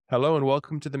Hello and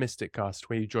welcome to the Mystic Cast,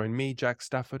 where you join me, Jack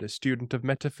Stafford, a student of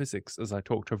metaphysics, as I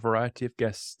talk to a variety of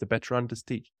guests to better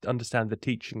understand the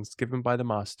teachings given by the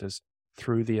Masters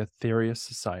through the Aetherius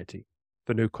Society,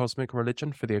 the new cosmic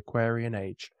religion for the Aquarian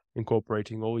Age,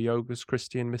 incorporating all yogas,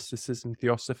 Christian mysticism,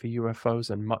 theosophy, UFOs,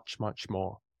 and much, much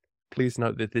more. Please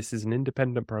note that this is an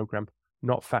independent program,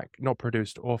 not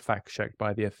produced or fact-checked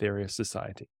by the Aetherius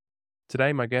Society.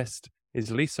 Today, my guest is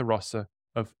Lisa Rosser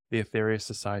of the Aetherius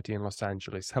Society in Los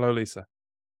Angeles. Hello, Lisa.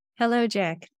 Hello,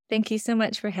 Jack. Thank you so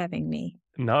much for having me.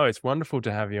 No, it's wonderful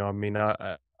to have you. I mean,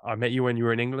 I met you when you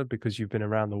were in England because you've been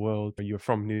around the world. You're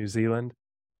from New Zealand.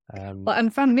 Well, I'm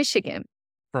from Michigan,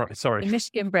 Sorry. the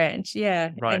Michigan branch,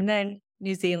 yeah. Right. And then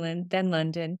New Zealand, then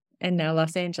London, and now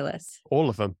Los Angeles. All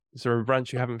of them. Is there a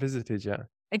branch you haven't visited yet?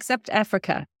 Except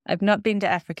Africa. I've not been to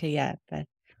Africa yet, but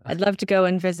I'd love to go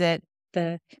and visit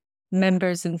the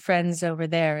members and friends over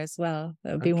there as well.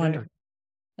 That would be wonderful.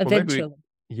 Eventually.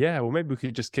 Maybe we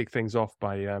could just kick things off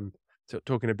by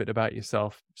talking a bit about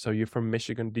yourself. So you're from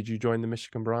Michigan. Did you join the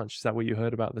Michigan branch? Is that what you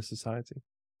heard about the society?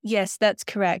 Yes, that's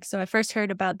correct. So I first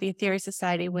heard about the Aetherius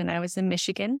Society when I was in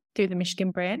Michigan through the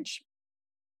Michigan branch.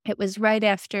 It was right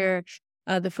after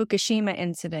the Fukushima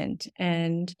incident,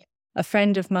 and a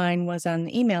friend of mine was on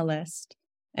the email list,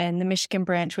 and the Michigan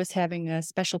branch was having a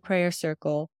special prayer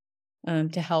circle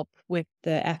to help with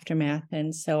the aftermath.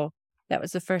 And so that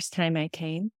was the first time I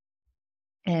came.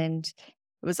 And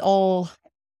it was all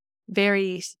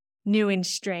very new and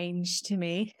strange to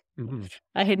me. Mm-hmm.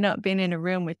 I had not been in a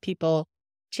room with people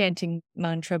chanting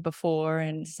mantra before,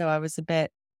 and so I was a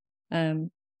bit,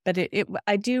 but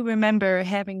I do remember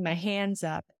having my hands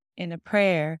up in a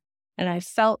prayer, and I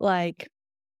felt like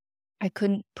I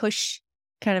couldn't push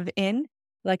kind of in,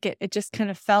 like it just kind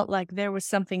of felt like there was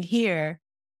something here.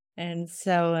 And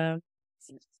so,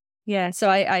 so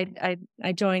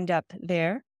I joined up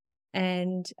there.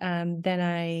 And then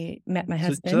I met my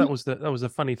husband. So that was a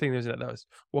funny thing, isn't it? That was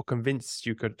what convinced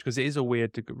you because it is a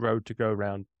weird road to go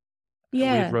around.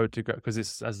 Yeah. A weird road to go because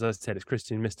it's, as I said, it's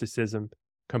Christian mysticism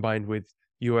combined with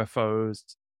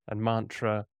UFOs and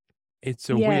mantra. It's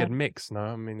a weird mix, no?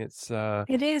 I mean,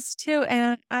 it is too.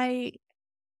 And a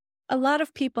lot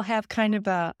of people have kind of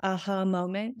a aha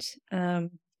moment.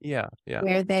 Yeah.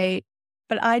 Where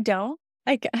but I don't.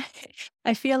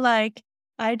 I feel like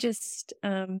I just,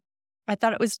 I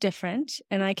thought it was different,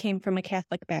 and I came from a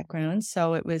Catholic background,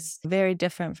 so it was very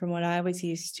different from what I was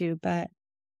used to, but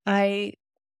it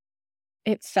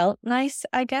felt nice,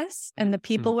 I guess, and the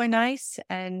people were nice,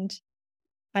 and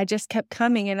I just kept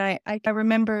coming, and I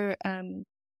remember,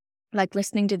 like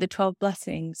listening to the 12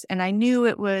 Blessings, and I knew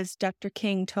it was Dr.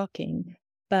 King talking,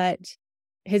 but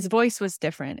his voice was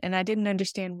different, and I didn't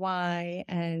understand why,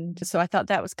 and so I thought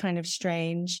that was kind of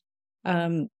strange.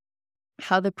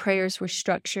 How the prayers were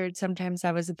structured, sometimes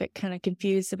I was a bit kind of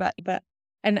confused about,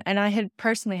 and I had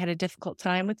personally had a difficult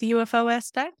time with the UFO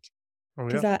aspect,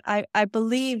 because I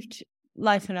believed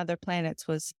life on other planets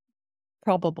was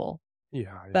probable.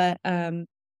 Yeah. But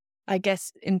I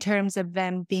guess in terms of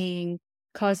them being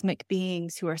cosmic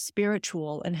beings who are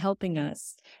spiritual and helping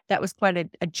us, that was quite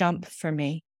a jump for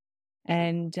me.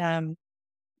 And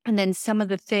then some of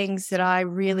the things that I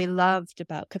really loved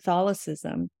about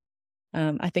Catholicism,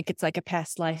 I think it's like a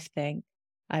past life thing.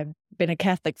 I've been a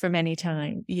Catholic for many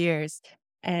years,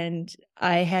 and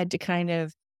I had to kind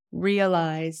of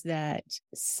realize that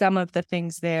some of the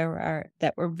things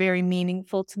that were very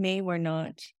meaningful to me were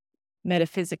not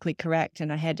metaphysically correct,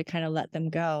 and I had to kind of let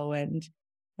them go. And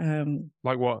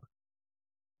like what?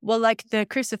 Well, like the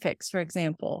crucifix, for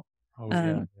example.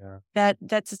 Yeah.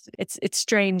 That's it's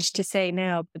strange to say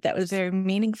now, but that was very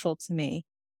meaningful to me.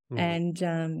 And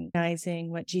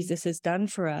recognizing what Jesus has done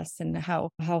for us, and how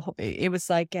it was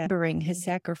like remembering his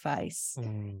sacrifice.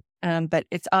 But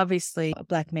it's obviously a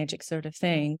black magic sort of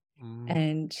thing,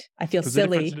 and I feel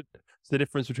silly. The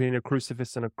difference between a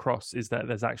crucifix and a cross is that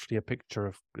there's actually a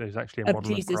picture there's actually a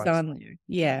model of Jesus Christ on there.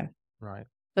 Yeah. Right.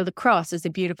 So the cross is a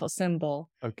beautiful symbol.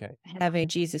 Okay. Having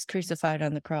Jesus crucified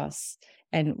on the cross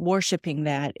and worshiping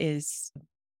that is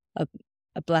a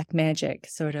black magic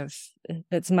sort of,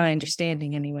 that's my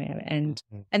understanding anyway. And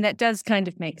that does kind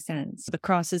of make sense. The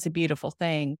cross is a beautiful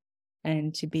thing,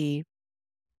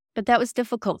 but that was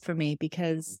difficult for me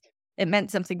because it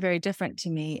meant something very different to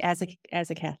me as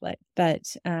a Catholic. But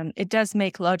it does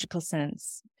make logical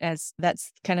sense, as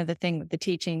that's kind of the thing with the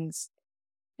teachings,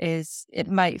 is it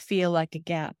might feel like a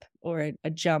gap or a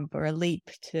jump or a leap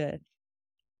to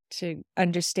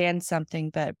understand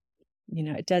something, but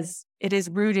it is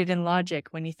rooted in logic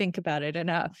when you think about it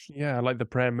enough. Yeah, like the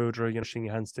prayer mudra, pushing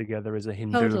your hands together is a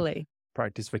Hindu. Totally.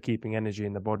 practice for keeping energy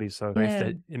in the body. So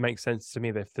Yeah, it makes sense to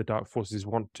me that if the dark forces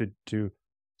wanted to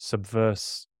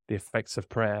subverse the effects of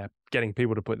prayer, getting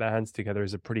people to put their hands together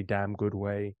is a pretty damn good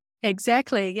way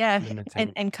exactly. Yeah. to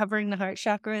imitate. And covering the heart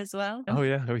chakra as well. Oh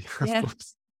yeah, oh yeah, of Yeah.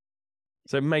 course.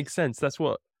 So it makes sense. That's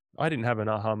what I didn't have an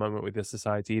aha moment with the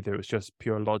society either. It was just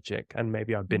pure logic, and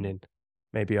maybe I'd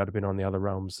have been on the other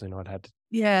realms. I'd had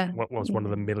Yeah. what was one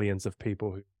of the millions of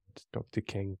people who Dr.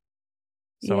 King.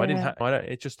 So I didn't Yeah. have. I don't,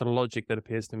 it's just a logic that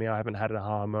appears to me. I haven't had an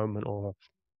aha moment, or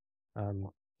um.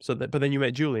 But then you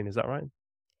met Julian, is that right?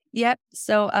 Yep.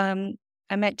 So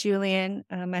I met Julian,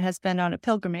 my husband, on a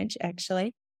pilgrimage,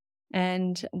 actually.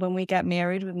 And when we got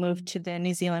married, we moved to the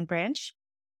New Zealand branch.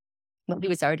 Well, he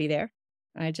was already there.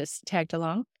 I just tagged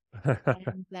along.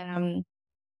 And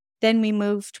then we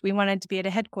wanted to be at a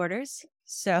headquarters.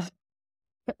 So,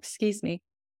 excuse me.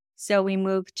 So we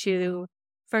moved to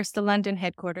first the London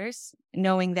headquarters,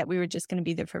 knowing that we were just going to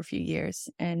be there for a few years.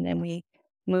 And then we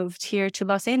moved here to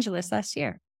Los Angeles last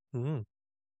year. Mhm.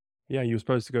 Yeah, you were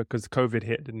supposed to go because COVID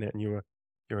hit, didn't it? And you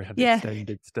had an Yeah.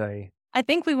 extended stay. I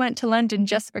think we went to London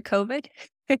just for COVID.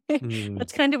 Mm.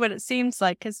 That's kind of what it seems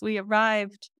like, because we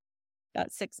arrived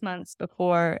about 6 months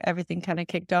before everything kind of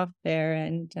kicked off there.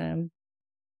 And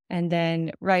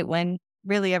then right when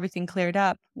really everything cleared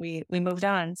up, we moved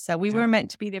on. So we were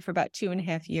meant to be there for about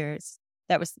 2.5 years.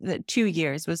 That was the 2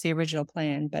 years was the original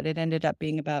plan, but it ended up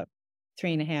being about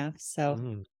 3.5. So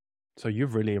Mm. So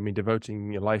you've really,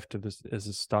 devoting your life to this as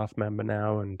a staff member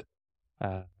now, and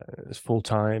as full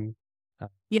time.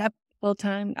 yep, full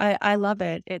time. I love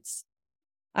it.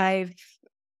 I've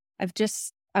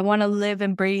just, I want to live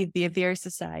and breathe the Avere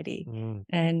Society. Mm.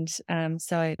 And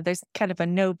so there's kind of a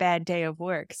no bad day of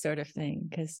work sort of thing,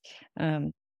 because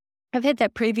I've had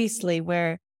that previously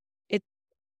where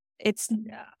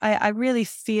I really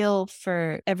feel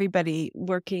for everybody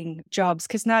working jobs,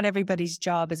 because not everybody's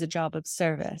job is a job of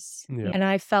service. Yeah. And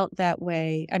I felt that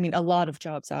way. I mean, a lot of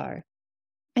jobs are.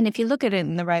 And if you look at it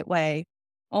in the right way,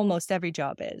 almost every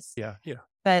job is. Yeah. Yeah.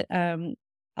 But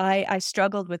I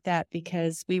struggled with that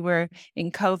because we were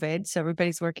in COVID, so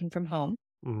everybody's working from home.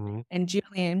 Mhm. And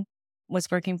Julian was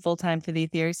working full time for the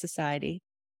Ethereum Society.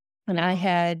 And I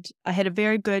had a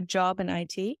very good job in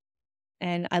IT,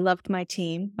 and I loved my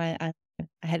team. I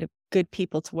had good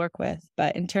people to work with.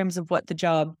 But in terms of what the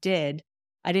job did,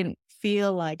 I didn't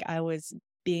feel like I was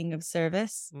being of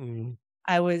service. Mhm.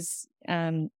 I was,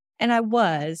 and I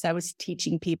was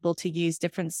teaching people to use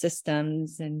different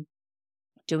systems and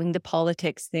doing the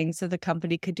politics thing so the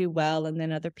company could do well and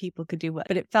then other people could do well.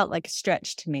 But it felt like a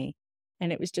stretch to me.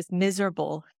 And it was just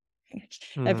miserable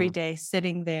every Mhm. day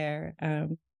sitting there.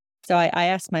 So I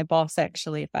asked my boss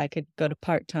actually if I could go to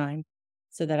part-time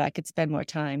so that I could spend more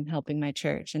time helping my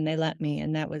church. And they let me.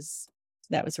 And that was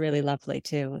really lovely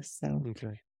too. So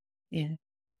Okay. yeah.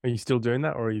 Are you still doing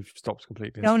that, or you've stopped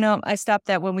completely? No, I stopped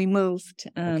that when we moved.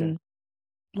 Okay.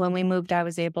 When we moved, I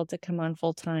was able to come on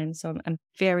full time. So I'm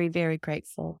very, very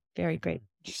grateful. Very grateful.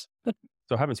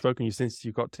 So I haven't spoken to you since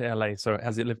you got to LA. So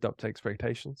has it lived up to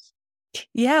expectations?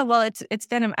 Yeah, well, it's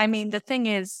been, I mean, the thing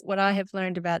is, what I have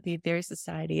learned about the Ethereum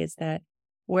Society is that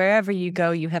wherever you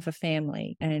go, you have a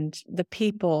family, and the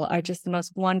people are just the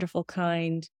most wonderful,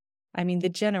 kind. I mean, the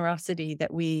generosity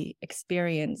that we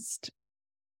experienced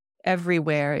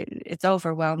everywhere, it's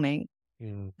overwhelming.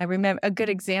 Mm. I remember a good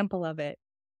example of it,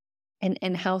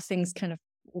 and how things kind of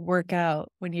work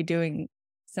out when you're doing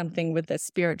something with a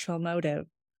spiritual motive.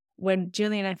 When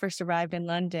Julie and I first arrived in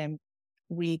London,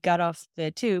 we got off the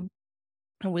tube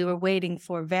and we were waiting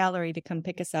for Valerie to come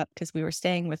pick us up because we were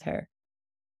staying with her.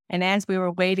 And as we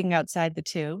were waiting outside the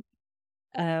tube,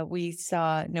 we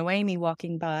saw Noemi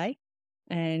walking by,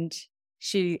 and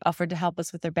she offered to help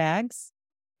us with her bags.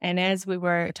 And as we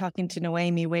were talking to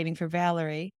Noemi, waiting for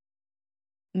Valerie,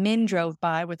 Min drove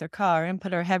by with her car and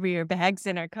put her heavier bags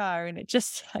in her car. And it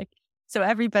just so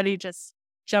everybody just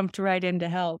jumped right in to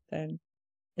help. And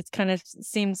it kind of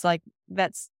seems like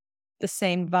that's the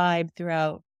same vibe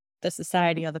throughout the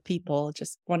society. Other people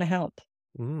just want to help.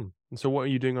 Mm. And so what are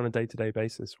you doing on a day-to-day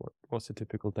basis? What's a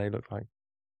typical day look like?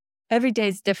 Every day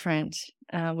is different,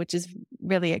 which is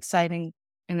really exciting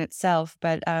in itself.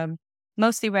 But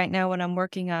mostly right now, what I'm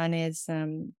working on is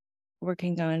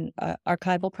working on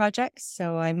archival projects.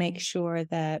 So I make sure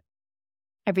that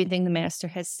everything the master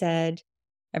has said,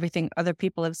 everything other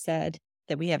people have said,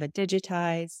 that we have it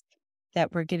digitized,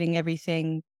 that we're getting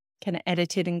everything kind of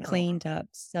edited and cleaned up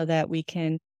so that we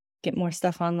can get more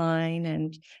stuff online.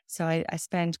 And so I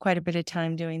spend quite a bit of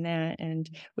time doing that, and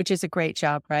which is a great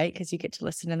job, right? Because you get to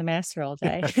listen to the master all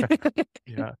day.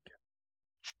 Yeah.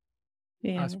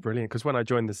 Yeah. That's brilliant. Because when I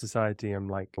joined the society, I'm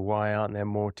like, why aren't there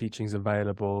more teachings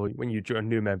available? When you join a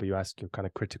new member, you ask, you're kind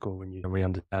of critical when you we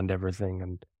understand everything.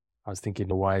 And I was thinking,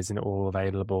 why isn't it all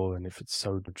available? And if it's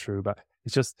so true, but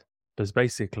it's just there's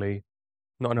basically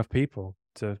not enough people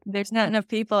to. There's not enough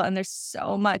people and there's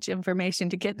so much information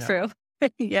to get Yeah. through.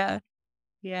 Yeah.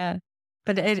 Yeah.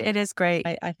 But it is great.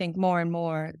 I think more and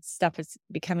more stuff is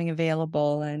becoming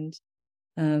available, and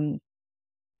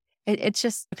it's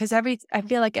just because I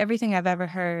feel like everything I've ever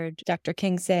heard Dr.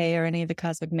 King say or any of the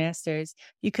Cosmic Masters,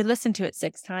 you could listen to it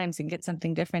 6 times and get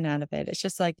something different out of it. It's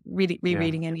just like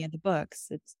rereading any of the books.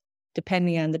 It's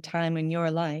depending on the time in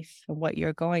your life and what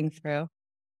you're going through.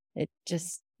 It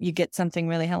just, you get something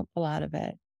really helpful out of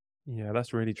it. Yeah,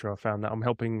 that's really true. I found that I'm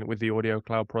helping with the Audio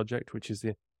Cloud project, which is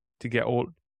to get all,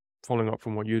 following up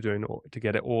from what you're doing, to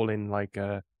get it all in like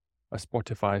a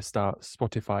Spotify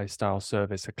style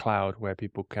service, a cloud where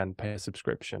people can pay a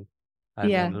subscription and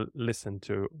Yeah. then listen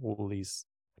to all these,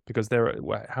 because there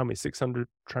are how many 600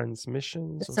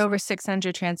 transmissions? It's over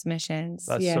 600 transmissions.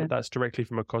 That's directly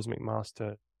from a Cosmic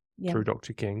Master Yeah. through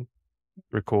Dr. King,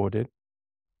 recorded.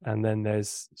 And then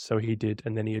he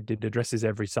did addresses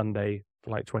every Sunday for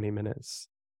like 20 minutes.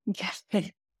 Yeah.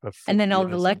 And then all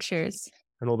the lectures.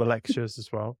 And all the lectures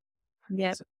as well.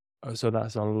 Yeah. So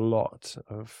that's a lot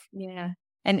of. Yeah.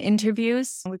 And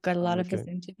interviews. We've got a lot of his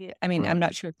interviews. I mean, I'm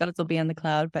not sure if those will be on the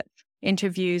cloud, but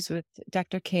interviews with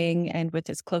Dr. King and with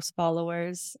his close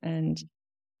followers. And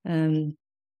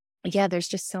yeah, there's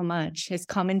just so much. His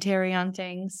commentary on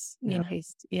things. You know,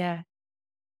 yeah.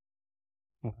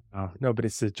 Wow. No, but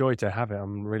it's a joy to have it.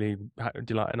 I'm really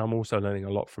delighted. And I'm also learning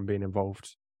a lot from being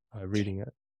involved, reading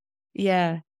it.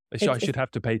 Yeah. I should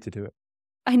have to pay to do it.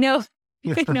 I know.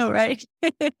 I know, right?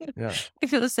 Yeah. I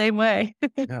feel the same way.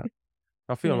 Yeah.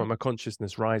 I feel like my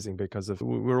consciousness rising because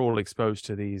we're all exposed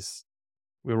to these.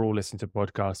 We're all listening to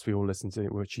podcasts. We all listen to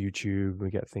watch YouTube.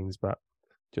 We get things, but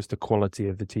just the quality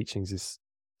of the teachings is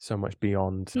so much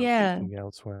beyond anything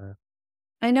elsewhere.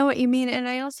 I know what you mean. And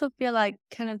I also feel like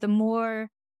kind of the more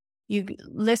you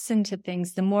listen to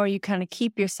things, the more you kind of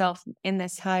keep yourself in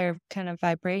this higher kind of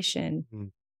vibration.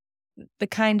 The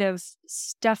kind of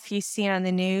stuff you see on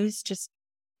the news just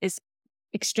is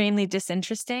extremely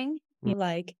disinteresting.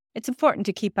 Like, it's important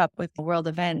to keep up with world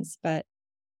events, but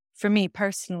for me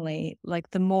personally, like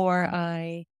the more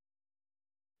I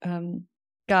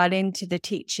got into the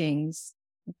teachings,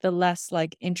 the less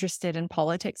like interested in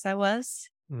politics I was.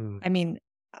 I mean,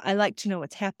 I like to know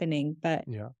what's happening, but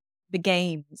the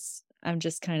games, I'm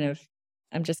just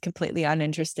completely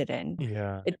uninterested in.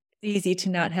 Yeah. It's easy to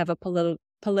not have a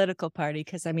political party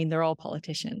because, I mean, they're all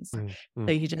politicians.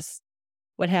 So you just,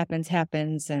 what happens,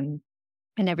 and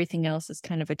everything else is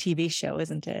kind of a TV show,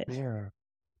 isn't it? Yeah.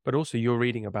 But also you're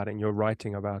reading about it and you're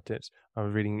writing about it. I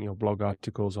was reading your blog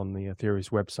articles on the Theories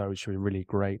website, which are really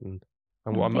great. And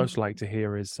what I most like to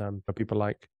hear is people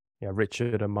like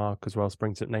Richard and Mark as well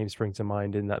names spring to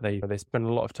mind, in that they spend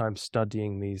a lot of time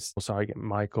studying these. Also, I get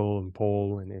Michael and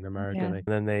Paul in America, and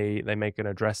then they make an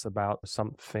address about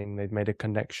something. They've made a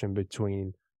connection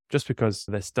between, just because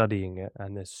they're studying it,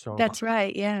 and there's so. That's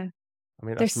right. Yeah. I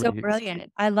mean, they're so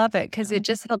brilliant. I love it because it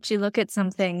just helps you look at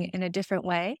something in a different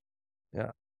way.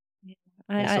 Yeah.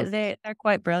 They're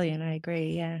quite brilliant. I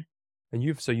agree. Yeah. And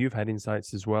you've had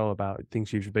insights as well about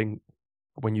things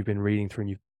when you've been reading through,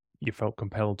 and you felt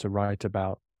compelled to write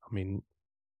about. I mean,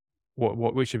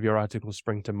 which of your articles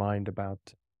spring to mind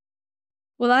about?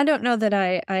 Well, I don't know that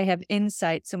I have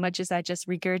insight so much as I just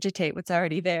regurgitate what's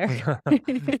already there.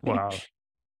 Wow.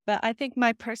 But I think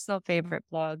my personal favorite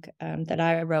blog that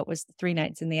I wrote was 3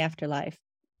 Nights in the Afterlife.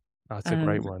 That's a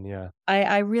great one. Yeah.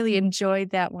 I really enjoyed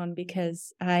that one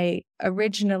because I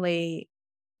originally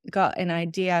got an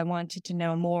idea. I wanted to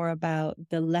know more about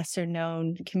the lesser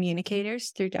known communicators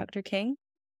through Dr. King.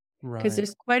 Because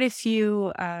there's quite a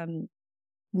few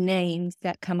names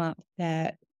that come up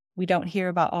that we don't hear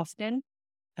about often.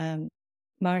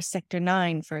 Mars Sector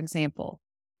 9, for example.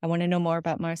 I want to know more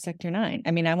about Mars Sector 9.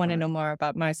 I mean, I want to know more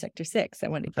about Mars Sector 6.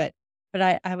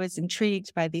 But I was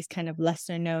intrigued by these kind of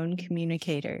lesser known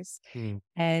communicators.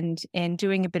 And in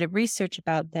doing a bit of research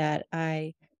about that,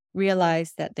 I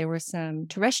realized that there were some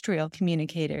terrestrial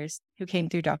communicators who came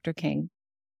through Dr. King.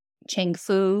 Cheng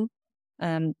Fu,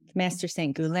 Master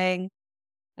Saint Guleng.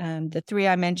 The 3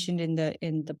 I mentioned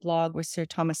in the blog were Sir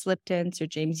Thomas Lipton, Sir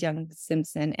James Young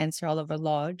Simpson, and Sir Oliver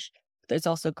Lodge. There's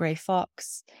also Gray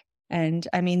Fox. And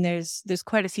I mean, there's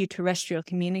quite a few terrestrial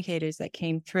communicators that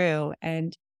came through.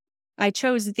 And I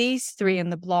chose these 3 in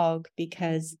the blog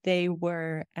because they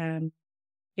were,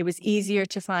 it was easier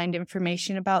to find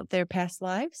information about their past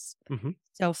lives.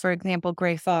 So, for example,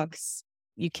 Gray Fox,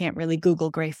 you can't really Google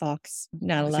Gray Fox.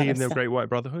 Not a Is lot he in of the stuff. Great White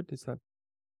Brotherhood? Is that?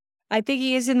 I think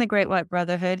he is in the Great White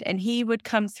Brotherhood, and he would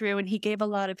come through and he gave a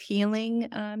lot of healing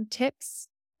tips.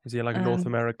 Is he like a North Um,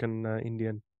 American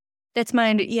Indian? that's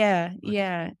my yeah,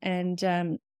 Right. yeah,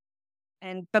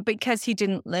 but because he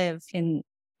didn't live in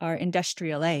our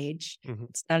industrial age, Mhm.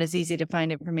 it's not as easy to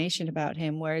find information about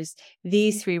him. Whereas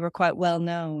these three were quite well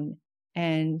known,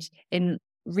 and in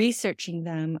researching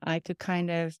them, I could kind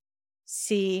of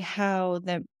see how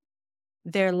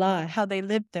how they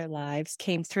lived their lives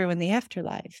came through in the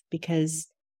afterlife.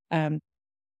 Because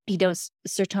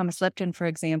Sir Thomas Lipton, for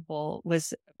example,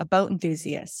 was a boat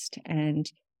enthusiast,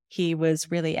 and he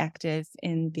was really active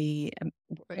in the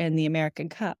American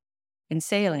Cup in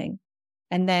sailing.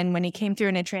 And then when he came through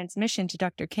in a transmission to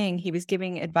Dr. King, he was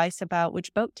giving advice about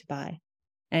which boat to buy.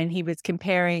 And he was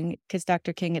comparing, because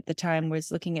Dr. King at the time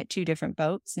was looking at two different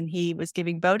boats, and he was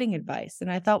giving boating advice. And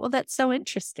I thought, well, that's so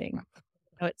interesting.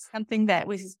 So it's something that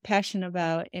was passionate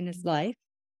about in his life.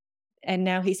 And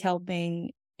now he's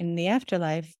helping in the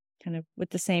afterlife kind of with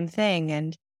the same thing.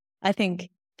 And I think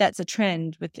that's a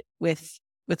trend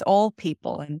with all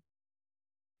people. And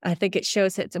I think it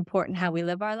shows that it's important how we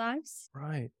live our lives.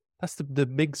 Right. That's the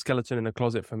big skeleton in the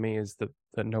closet for me, is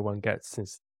that no one gets,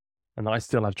 and I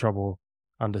still have trouble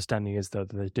understanding, is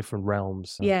the different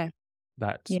realms. Yeah.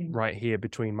 That Yeah. right here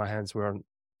between my hands, where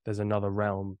there's another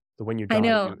realm. That when you I die,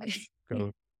 know. you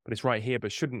go, but it's right here.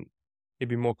 But shouldn't it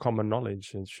be more common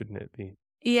knowledge? And shouldn't it be?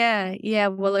 Yeah. Yeah.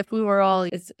 Well, if we were all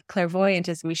as clairvoyant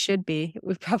as we should be,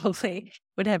 we probably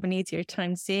would have an easier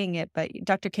time seeing it. But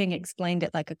Dr. King explained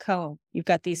it like a comb. You've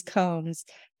got these combs,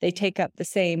 they take up the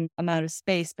same amount of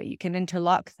space, but you can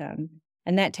interlock them.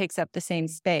 And that takes up the same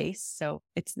space. So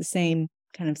it's the same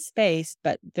kind of space,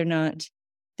 but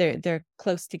they're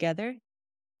close together.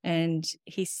 And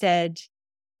he said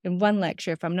in one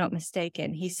lecture, if I'm not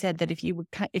mistaken, he said that if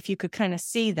you could kind of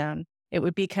see them, it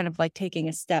would be kind of like taking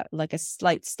a step, like a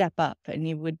slight step up, and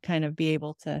you would kind of be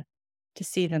able to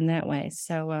see them that way.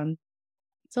 So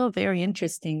it's all very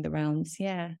interesting, the realms.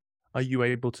 Yeah. Are you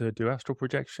able to do astral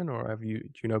projection, or do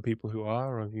you know people who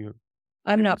are, or have you?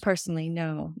 I'm not personally,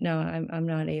 no, I'm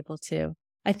not able to.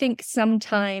 I think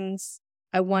sometimes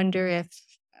I wonder if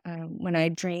when I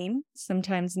dream,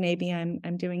 sometimes maybe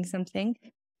I'm doing something,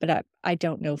 but I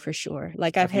don't know for sure.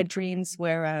 Like I've had dreams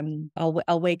where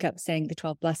I'll wake up saying the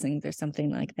 12 blessings or something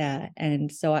like that,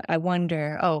 and so I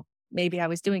wonder, oh, maybe I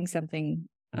was doing something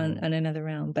on another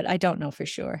realm, but I don't know for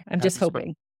sure. I'm just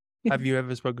hoping. Have you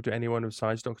ever spoken to anyone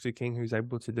besides Dr. King who's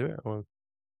able to do it, or?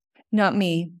 Not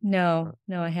me. No,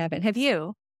 I haven't. Have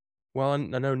you? Well, I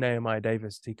know Nehemiah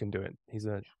Davis. He can do it. He's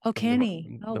Oh, can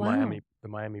he? Oh, wow. The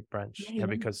Miami branch. Yeah, Yeah,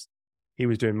 because he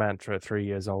was doing mantra at 3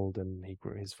 years old, and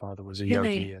his father was a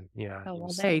Really? yogi, and yeah. Oh,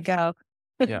 well, there you go.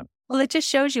 Yeah. Well, it just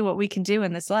shows you what we can do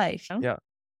in this life. Huh? Yeah.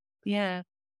 Yeah.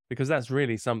 Because that's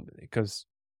really something. Because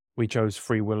we chose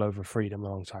free will over freedom a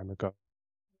long time ago,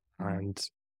 and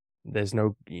there's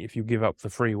no. If you give up the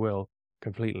free will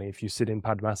completely, if you sit in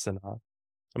Padmasana,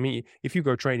 I mean, if you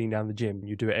go training down the gym,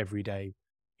 you do it every day.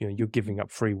 You know, you're giving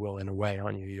up free will in a way,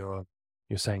 aren't you?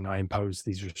 You're saying, I impose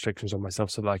these restrictions on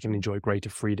myself so that I can enjoy greater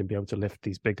freedom, be able to lift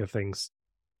these bigger things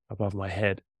above my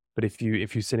head. But if you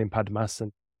sit in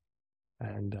Padmasana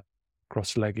and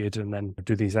cross-legged and then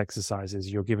do these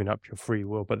exercises, you're giving up your free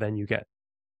will, but then you get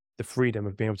the freedom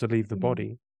of being able to leave the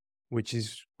body, which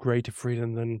is greater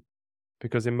freedom than,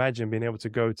 because imagine being able to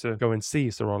go and see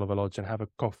Sir Oliver Lodge and have a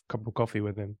cup of coffee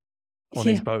with him on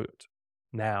his boat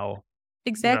now.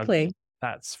 Exactly.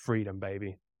 That's freedom,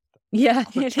 baby. Yeah,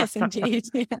 it is indeed.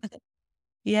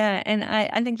 Yeah. And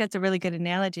I think that's a really good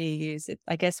analogy you use.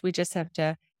 I guess we just have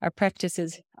to, our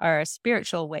practices are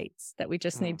spiritual weights that we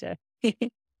just need to.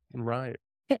 Right.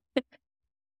 I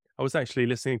was actually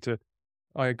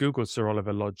I Googled Sir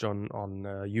Oliver Lodge on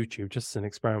YouTube, just an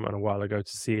experiment a while ago,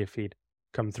 to see if he'd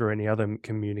come through any other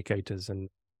communicators. And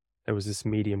there was this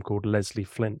medium called Leslie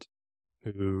Flint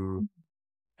who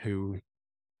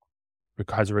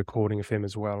has a recording of him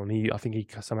as well, and I think he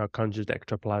somehow conjured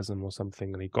ectoplasm or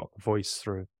something, and he got a voice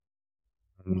through.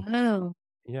 Wow.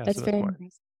 Yeah, That's so very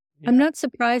nice. Yeah. I'm not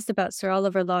surprised about Sir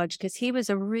Oliver Lodge, because he was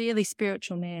a really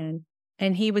spiritual man,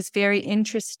 and he was very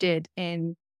interested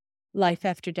in life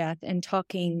after death and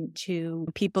talking to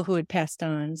people who had passed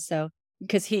on. So,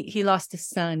 because he lost his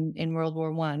son in World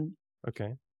War I.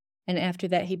 Okay. And after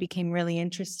that, he became really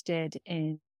interested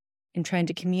in trying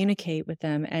to communicate with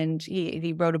them. And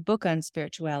he wrote a book on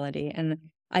spirituality. And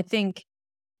I think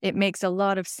it makes a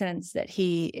lot of sense that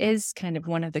he is kind of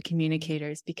one of the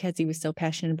communicators, because he was so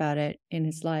passionate about it in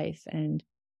his life. And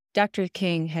Dr.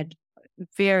 King had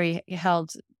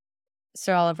held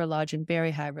Sir Oliver Lodge in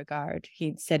very high regard.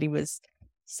 He said he was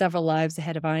several lives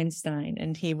ahead of Einstein,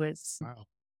 and he was, Wow.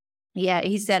 yeah,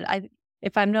 he said,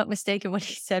 if I'm not mistaken, what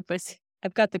he said was,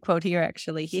 I've got the quote here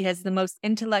actually, he has the most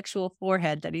intellectual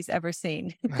forehead that he's ever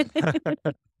seen.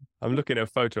 I'm looking at a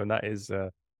photo, and that is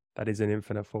an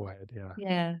infinite forehead. Yeah.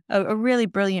 Yeah, a really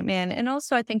brilliant man. And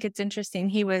also, I think it's interesting,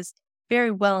 he was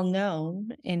very well known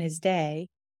in his day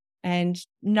and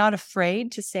not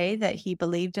afraid to say that he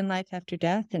believed in life after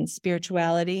death and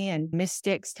spirituality and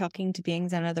mystics talking to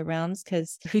beings on other realms.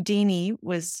 Because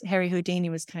Harry Houdini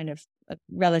was kind of a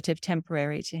relative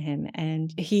temporary to him.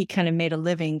 And he kind of made a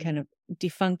living kind of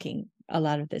debunking a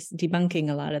lot of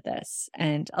this.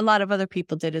 And a lot of other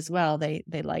people did as well. They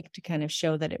liked to kind of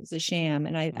show that it was a sham.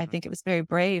 And I think it was very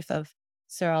brave of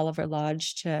Sir Oliver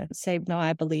Lodge to say, no,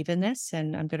 I believe in this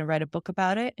and I'm going to write a book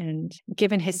about it. And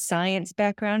given his science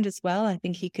background as well, I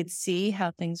think he could see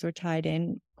how things were tied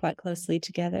in quite closely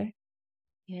together.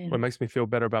 Yeah. Well, it makes me feel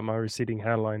better about my receding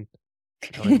hairline.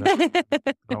 Knowing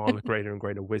that grow on greater and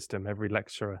greater wisdom. Every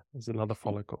lecturer is another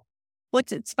follicle. Well,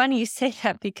 it's funny you say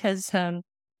that because in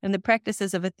the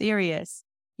practices of Aetherius,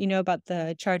 you know about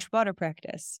the charged water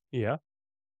practice. Yeah.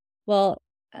 Well,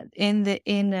 in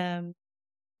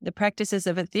the practices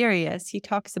of Aetherius, he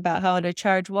talks about how to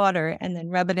charge water and then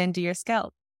rub it into your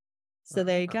scalp. So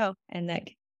there you go. And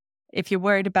if you're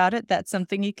worried about it, that's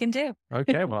something you can do.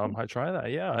 Okay, well, I might try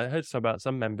that. Yeah, I heard about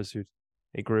some members who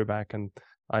it grew back, and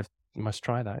I must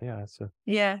try that. Yeah, so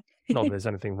Yeah. not that there's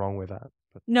anything wrong with that.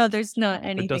 But No, there's not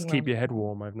anything it does keep wrong. your head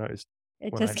warm, I've noticed.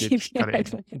 It when I does did keep your cut it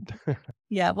head in. warm.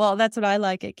 Yeah, well, that's what I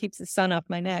like. It keeps the sun off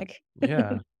my neck.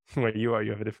 Yeah, where you are,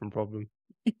 you have a different problem.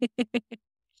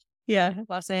 Yeah,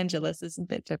 Los Angeles is a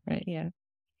bit different. Yeah.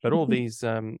 But all these,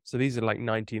 so these are like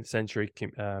 19th century.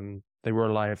 They were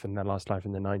alive in their last life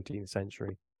in the 19th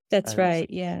century. That's And- right.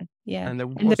 Yeah. Yeah. And there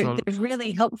And was they're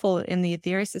really helpful in the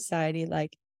Aetherius Society.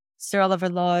 Like Sir Oliver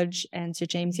Lodge and Sir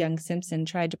James Young Simpson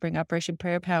tried to bring Operation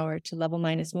Prayer Power to level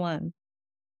 -1.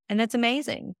 And that's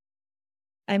amazing.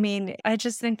 I mean, I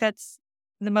just think that's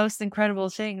the most incredible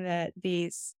thing that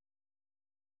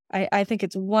I think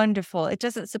it's wonderful. It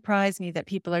doesn't surprise me that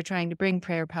people are trying to bring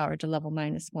prayer power to level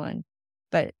 -1,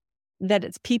 but that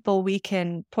it's people we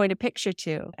can point a picture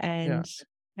to and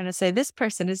kind of say, this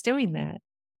person is doing that.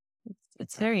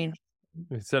 It's very interesting.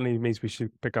 It certainly means we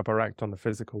should pick up our act on the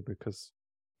physical because,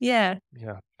 Yeah.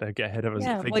 they get ahead of us.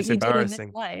 Yeah. I think What it's you did in this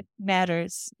embarrassing. life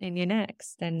matters in your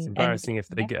next. It's And embarrassing if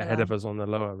they next get ahead of realm. us on the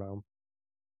lower realm.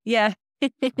 Yeah.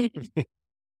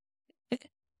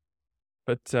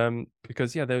 But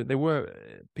because they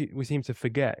were, we seem to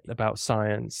forget about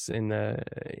science in the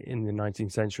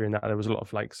 19th century, and that there was a lot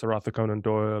of like Sir Arthur Conan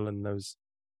Doyle and those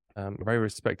very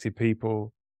respected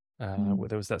people. Where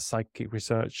there was that psychic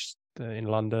research in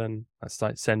London, that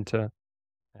site centre,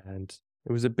 and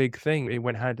it was a big thing. It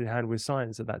went hand in hand with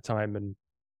science at that time, and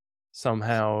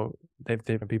somehow they've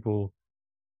people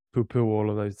poo-poo all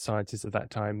of those scientists at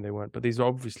that time. They weren't, but these are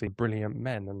obviously brilliant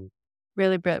men, and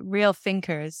Really real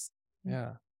thinkers.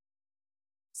 yeah.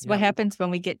 It's what happens when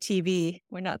we get TV.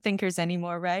 We're not thinkers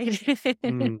anymore, right?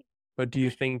 But do you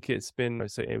think it's been,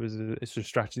 so it's a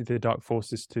strategy of the dark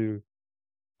forces to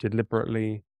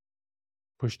deliberately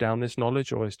push down this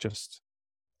knowledge, or it's just?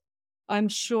 I'm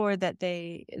sure that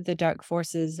the dark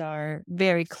forces are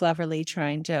very cleverly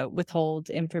trying to withhold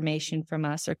information from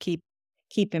us or keep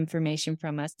information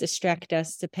from us, distract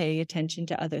us to pay attention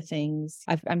to other things.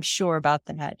 I'm sure about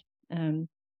that. And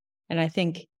I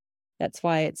think that's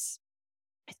why it's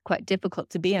quite difficult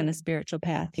to be on a spiritual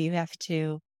path. You have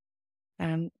to,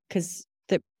 because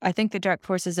I think the dark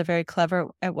forces are very clever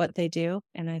at what they do.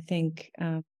 And I think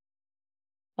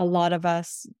a lot of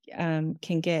us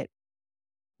can get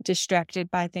distracted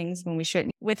by things when we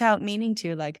shouldn't, without meaning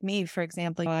to. Like me, for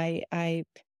example, I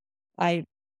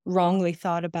wrongly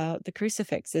thought about the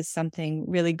crucifix as something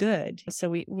really good. So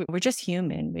we're just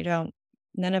human.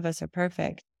 None of us are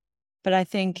perfect. But I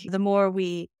think the more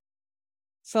we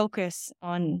focus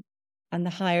on the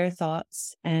higher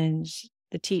thoughts and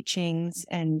the teachings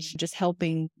and just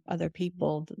helping other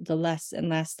people, the less and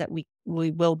less that we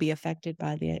will be affected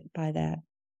by that.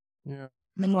 Yeah.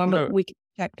 The more we can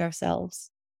protect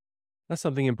ourselves. That's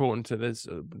something important to this.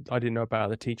 I didn't know about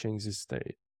the teachings. Is that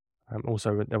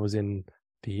also there was in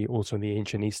the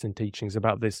ancient Eastern teachings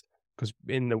about this, because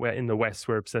in the West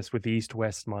we're obsessed with the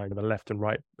East-West mind, the left and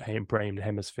right brain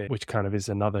hemisphere, which kind of is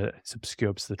another,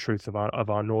 obscures the truth of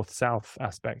our North-South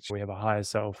aspect. We have a higher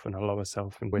self and a lower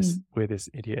self, and we're this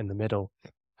idiot in the middle.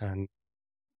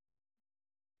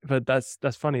 But that's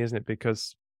funny, isn't it?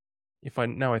 Because if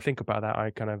I think about that,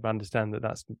 I kind of understand that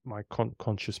that's my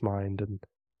conscious mind, and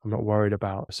I'm not worried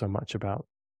about so much about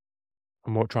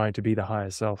I'm more trying to be the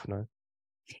higher self, no?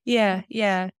 Yeah,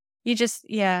 yeah.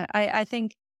 I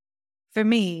think for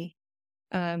me,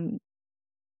 um,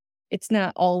 it's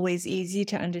not always easy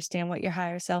to understand what your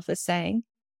higher self is saying,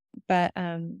 but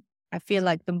I feel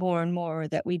like the more and more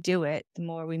that we do it, the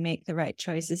more we make the right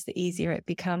choices, the easier it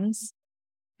becomes.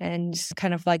 And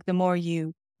kind of like the more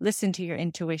you listen to your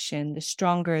intuition, the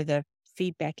stronger the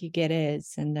feedback you get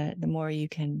is, and the more you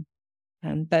can.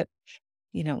 But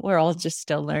we're all just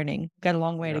still learning. Got a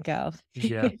long way to Yeah. go.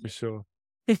 Yeah, for sure.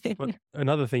 But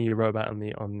another thing you wrote about on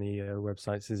the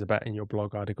websites is about in your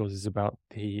blog articles is about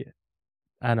the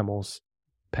animals,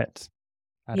 pets,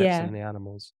 adepts Yeah. and the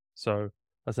animals. So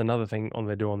that's another thing on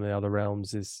they do on the other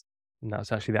realms is, and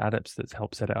that's actually the adepts that's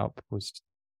helped set it up was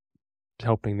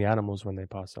helping the animals when they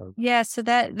pass over. Yeah, so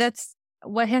that's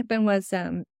what happened was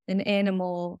an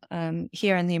animal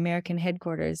here in the American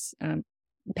headquarters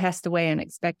passed away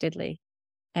unexpectedly,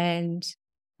 and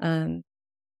um,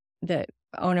 the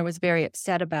owner was very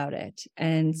upset about it.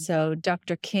 And so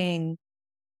Dr. King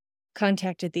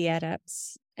contacted the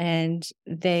adepts, and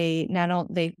they not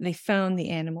only they found the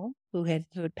animal who had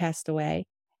passed away,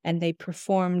 and they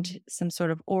performed some sort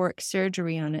of auric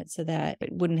surgery on it so that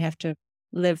it wouldn't have to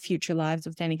live future lives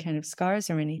with any kind of scars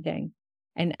or anything.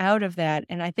 And out of that,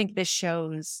 and I think this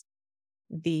shows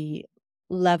the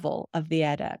level of the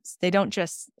adepts. They don't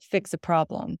just fix a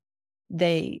problem.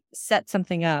 They set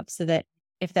something up so that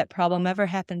if that problem ever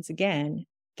happens again,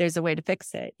 there's a way to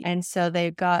fix it. And so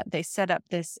they set up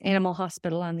this animal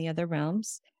hospital on the other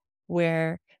realms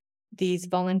where these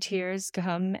volunteers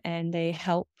come and they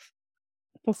help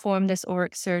perform this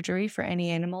auric surgery for any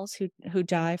animals who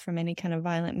die from any kind of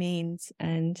violent means.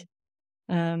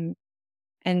 Um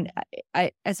and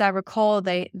as I recall,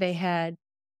 they had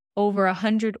over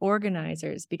 100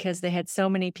 organizers because they had so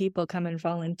many people come and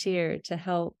volunteer to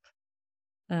help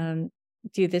um,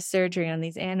 do this surgery on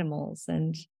these animals.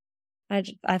 And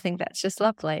I think that's just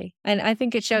lovely. And I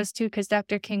think it shows too, because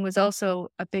Dr. King was also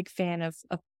a big fan of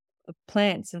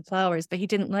plants and flowers, but he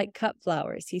didn't like cut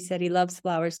flowers. He said he loves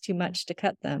flowers too much to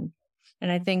cut them.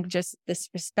 And I think just this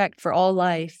respect for all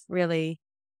life really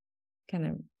kind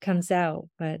of comes out.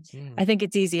 But I think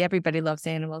it's easy. Everybody loves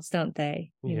animals, don't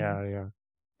they? Yeah, yeah.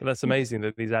 But that's amazing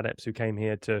that these adepts who came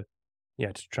here to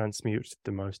transmute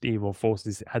the most evil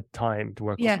forces had time to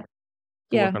work Yeah. to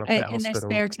Yeah, work on a pet in their hospital.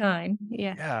 spare time.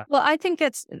 Yeah. Yeah. Well, I think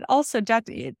that's also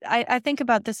I think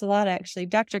about this a lot, actually.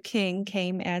 Dr. King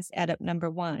came as adept number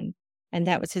 1, and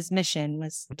that was his mission,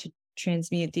 was to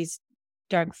transmute these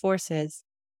dark forces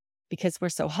because we're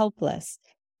so helpless.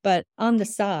 But on the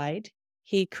side,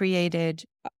 he created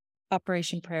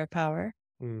Operation Prayer Power,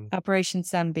 Operation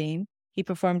Sunbeam. He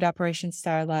performed Operation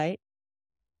Starlight,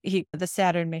 the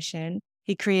Saturn mission.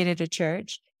 He created a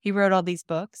church. He wrote all these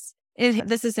books.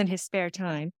 This is in his spare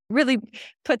time. Really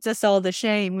puts us all to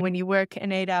shame when you work an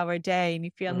 8-hour day and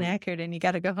you feel knackered and you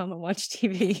got to go home and watch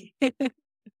TV. It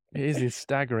is, it's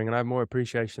staggering, and I have more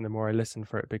appreciation the more I listen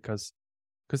for it because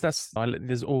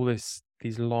there's all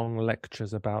these long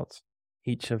lectures about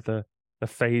each of the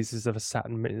phases of a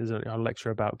Saturn mission. There's a lecture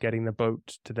about getting the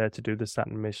boat to do the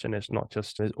Saturn mission. It's not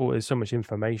just there's so much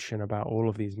information about all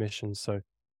of these missions. So,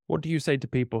 what do you say to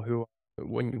people who,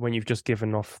 when you've just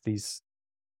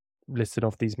listed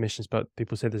off these missions, but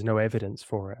people say there's no evidence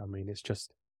for it? I mean, it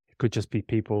could just be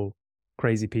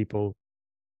crazy people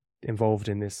involved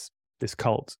in this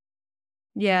cult.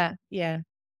 Yeah, yeah.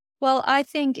 Well, I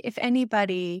think if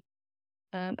anybody,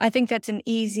 I think that's an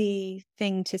easy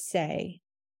thing to say,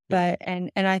 but and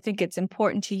I think it's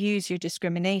important to use your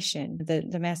discrimination.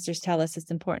 The masters tell us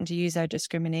it's important to use our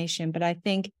discrimination, but I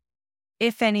think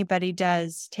if anybody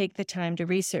does take the time to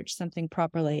research something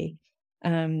properly,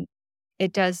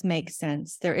 it does make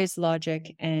sense. There is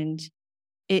logic, and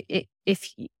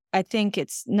I think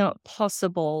it's not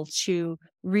possible to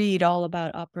read all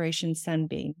about Operation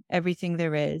Sunbeam, everything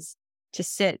there is, to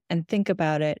sit and think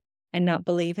about it and not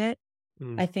believe it.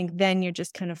 I think then you're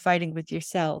just kind of fighting with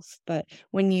yourself. But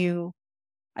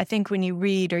I think when you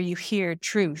read or you hear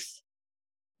truth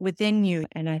within you,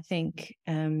 and I think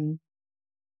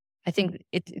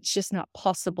it's just not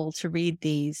possible to read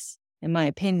these, in my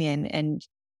opinion, and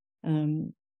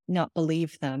not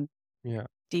believe them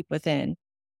deep within.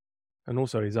 And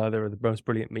also, he's either the most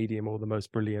brilliant medium or the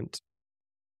most brilliant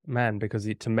man, because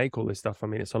to make all this stuff, I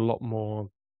mean, it's a lot more.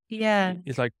 Yeah.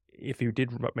 It's like if you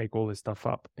did make all this stuff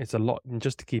up, it's a lot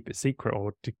just to keep it secret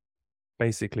or to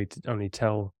basically to only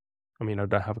tell. I mean, I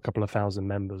don't have a couple of thousand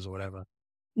members or whatever.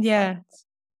 Yeah.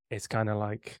 It's kind of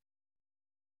like,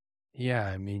 yeah,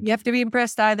 I mean, you have to be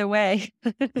impressed either way.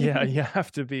 Yeah, you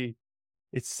have to be.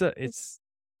 It's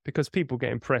because people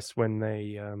get impressed when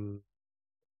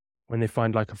when they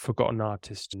find like a forgotten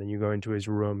artist, and then you go into his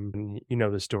room, and you know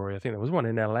the story. I think there was one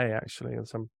in LA actually, or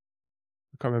some,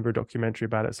 I can't remember, a documentary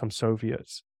about it, some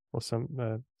Soviets or some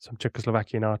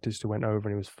Czechoslovakian artist who went over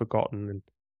and he was forgotten, and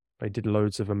they did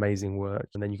loads of amazing work,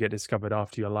 and then you get discovered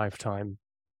after your lifetime,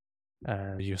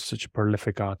 and you're such a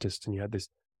prolific artist, and you had this,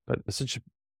 but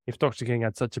if Dr. King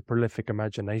had such a prolific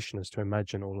imagination as to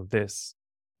imagine all of this,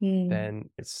 Mm. then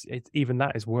it's even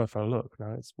that is worth a look.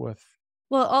 No, it's worth.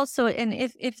 Well, also, and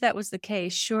if that was the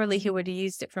case, surely he would have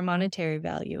used it for monetary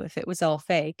value if it was all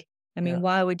fake. I mean, Yeah.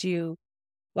 why would you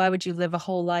live a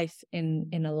whole life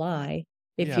in a lie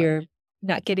if Yeah. you're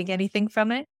not getting anything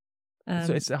from it?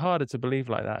 So it's harder to believe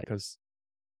like that, because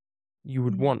you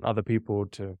would want other people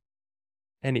to,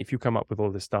 and if you come up with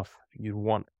all this stuff, you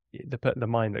want the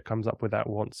mind that comes up with that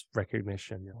wants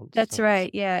recognition. That's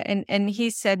right. Yeah. And he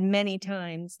said many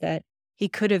times that he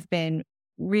could have been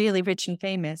really rich and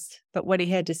famous, but what he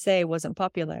had to say wasn't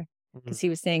popular because he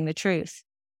was saying the truth.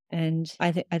 And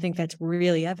I think that's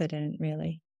really evident,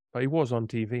 really. But he was on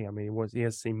TV. I mean, he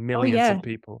has seen millions of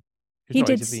people. He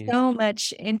did so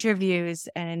much interviews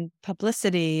and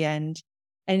publicity, and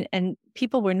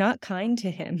people were not kind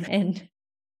to him. And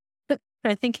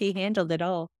I think he handled it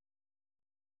all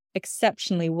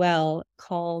exceptionally well,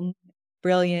 calm,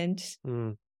 brilliant,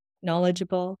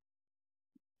 knowledgeable,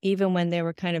 even when there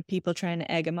were kind of people trying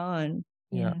to egg him on.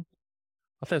 Yeah.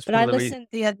 I think but I listened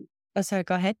oh, sorry,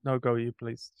 go ahead. No, go you,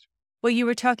 please. Well, you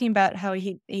were talking about how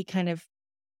he kind of,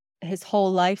 his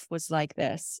whole life was like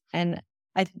this. And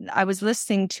I was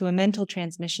listening to a mental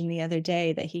transmission the other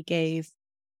day that he gave,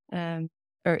 or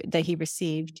that he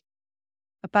received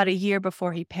about a year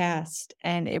before he passed.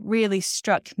 And it really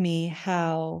struck me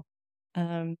how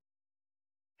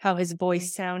his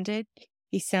voice sounded.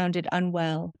 He sounded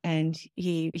unwell, and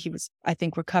he was, I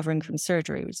think, recovering from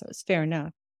surgery, so it was fair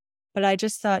enough. But I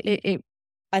just thought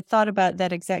I thought about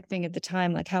that exact thing at the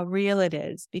time, like how real it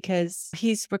is, because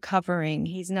he's recovering.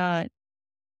 He's not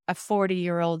a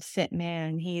 40-year-old fit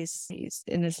man. He's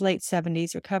in his late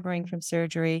 70s, recovering from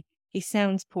surgery. He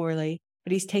sounds poorly,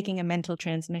 but he's taking a mental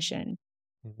transmission.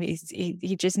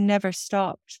 He just never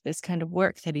stopped this kind of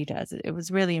work that he does. It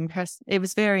was really impressive. It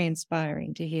was very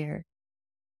inspiring to hear.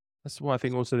 That's why I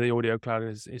think also the Audio Cloud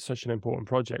is such an important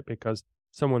project, because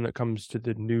someone that comes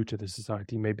new to the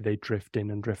society, maybe they drift in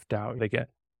and drift out. They get,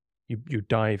 you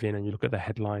dive in and you look at the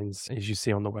headlines, as you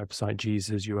see on the website,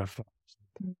 Jesus, UFO.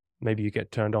 Maybe you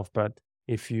get turned off, but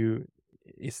if you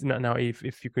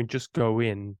can just go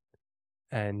in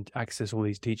and access all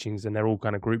these teachings, and they're all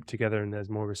kind of grouped together, and there's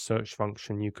more research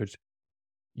function,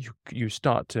 you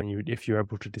start to, if you're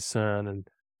able to discern and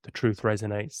the truth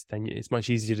resonates, then it's much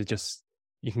easier to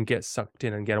you can get sucked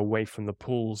in and get away from the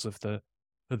pulls of the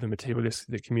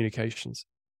materialistic communications.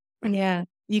 Yeah,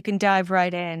 you can dive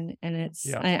right in, and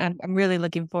I'm really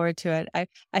looking forward to it.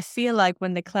 I feel like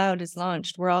when the cloud is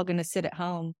launched, we're all going to sit at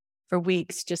home for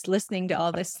weeks just listening to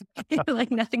all this,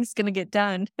 like nothing's going to get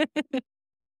done.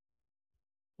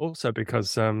 Also,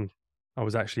 because I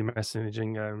was actually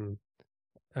messaging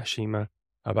Ashima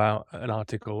about an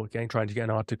article, trying to get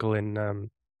an article in.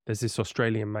 There's this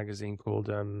Australian magazine called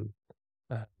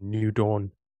New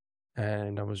Dawn,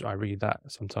 and I read that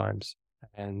sometimes,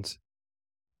 and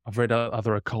I've read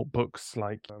other occult books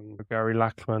like Gary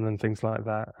Lachman and things like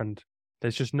that, and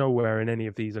there's just nowhere in any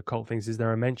of these occult things is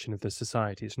there a mention of the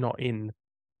society. It's not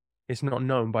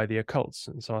known by the occults,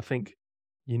 and so I think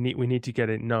we need to get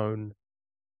it known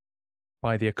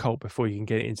by the occult before you can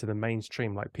get it into the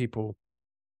mainstream. Like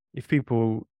if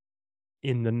people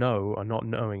in the know are not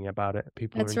knowing about it,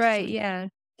 That's right. Yeah,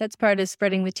 that's part of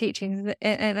spreading the teachings,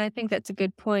 and I think that's a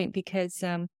good point, because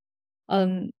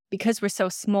we're so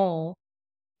small,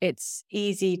 it's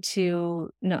easy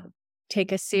to not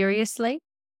take us seriously.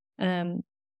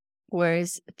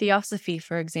 Whereas Theosophy,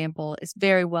 for example, is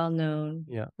very well known.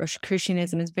 Yeah.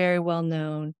 Rosicrucianism is very well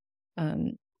known.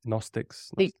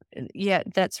 Gnostics. Yeah,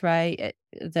 that's right.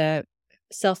 The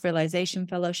Self-Realization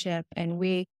Fellowship, and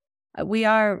we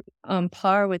are on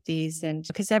par with these, and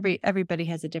because everybody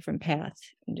has a different path.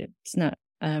 It's not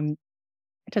it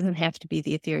doesn't have to be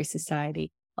the Aetherius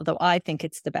Society, although I think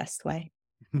it's the best way.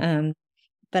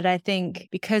 But I think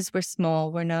because we're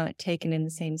small, we're not taken in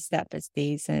the same step as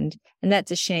these, and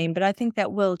that's a shame. But I think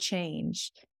that will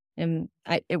change, and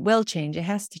it will change. It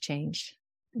has to change.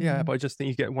 Yeah, but I just think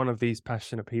you get one of these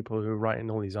passionate people who are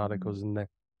writing all these articles, and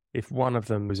if one of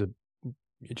them is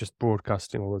just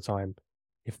broadcasting all the time,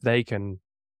 if they can,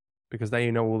 because they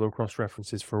know all the cross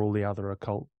references for all the other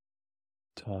occult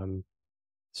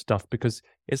stuff, because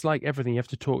it's like everything, you have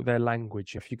to talk their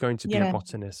language. If you're going to be a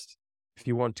botanist, if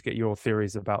you want to get your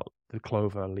theories about the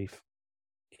clover leaf,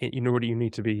 you know what you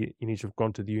need to be. You need to have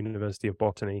gone to the University of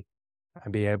Botany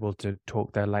and be able to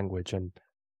talk their language. And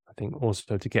I think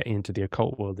also to get into the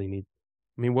occult world, they need.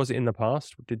 I mean, was it in the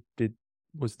past?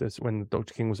 Was this when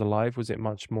Dr. King was alive? Was it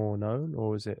much more known,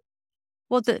 or was it?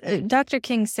 Well, Dr.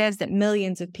 King says that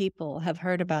millions of people have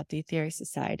heard about the Aetherius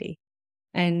Society,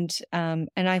 and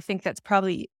I think that's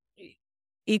probably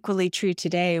equally true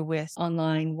today with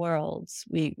online worlds.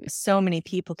 So many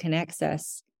people can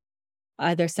access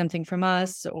either something from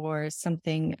us or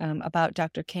something about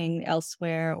Dr. King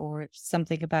elsewhere, or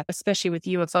something about, especially with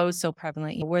UFOs so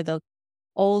prevalent. We're the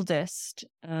oldest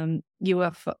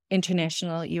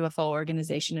international UFO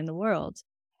organization in the world.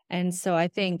 And so I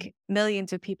think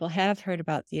millions of people have heard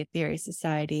about the Aetherius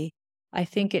Society. I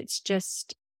think it's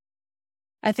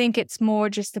more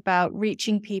just about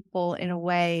reaching people in a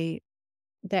way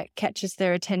that catches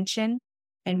their attention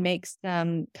and makes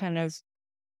them kind of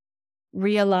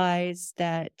realize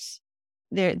that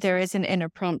there is an inner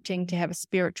prompting to have a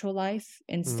spiritual life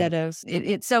instead of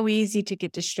it's so easy to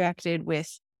get distracted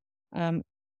with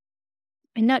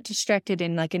and not distracted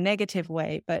in like a negative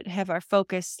way, but have our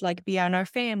focus like be on our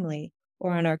family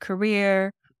or on our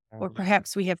career, or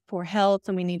perhaps we have poor health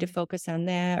and we need to focus on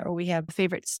that, or we have a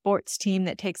favorite sports team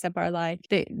that takes up our life.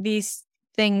 These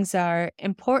things are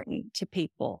important to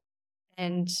people,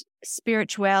 and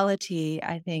spirituality,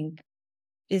 I think,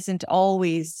 isn't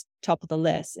always top of the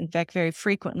list. In fact, very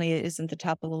frequently it isn't the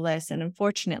top of the list. And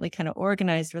unfortunately, kind of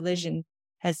organized religion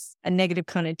has a negative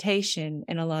connotation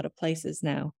in a lot of places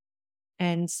now.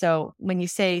 And so when you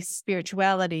say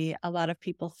spirituality, a lot of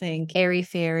people think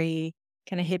airy-fairy,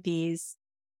 kind of hippies,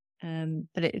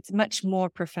 but it's much more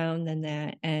profound than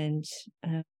that. And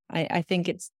I think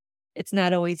it's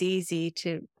not always easy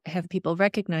to have people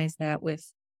recognize that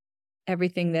with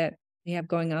everything that we have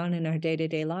going on in our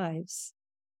day-to-day lives.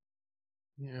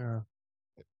 Yeah.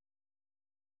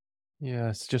 Yeah,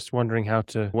 it's just wondering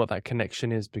what that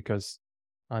connection is, because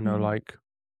I know, like,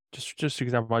 just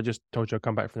example, I just told you I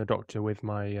come back from the doctor with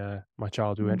my my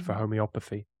child who went for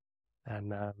homeopathy,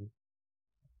 and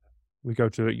you go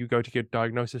to get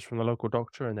diagnosis from the local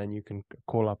doctor, and then you can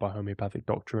call up a homeopathic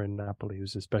doctor in Napoli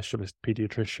who's a specialist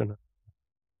pediatrician.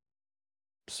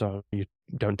 So you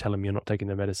don't tell him you're not taking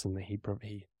the medicine that he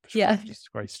prescribes these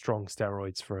very strong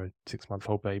steroids for a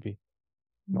 6-month-old baby.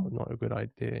 Not a good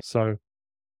idea. So,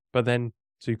 but then,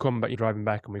 so you come back, you're driving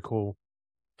back, and we call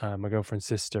my girlfriend's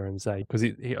sister and say, because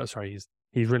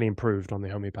he's really improved on the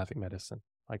homeopathic medicine,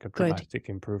 like a dramatic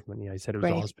improvement. Yeah, he said it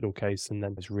was a hospital case, and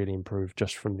then it's really improved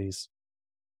just from these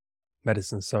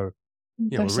medicines. So,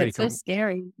 we're really so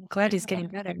scary. I'm glad he's getting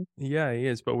better. Yeah, he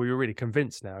is, but we were really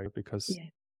convinced now because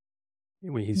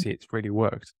it's really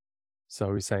worked. So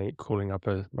we're saying,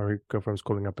 my girlfriend's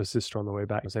calling up her sister on the way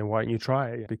back and saying, why don't you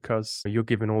try it? Because you're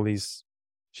given all these,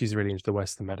 she's really into the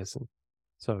Western medicine.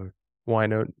 So why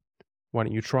don't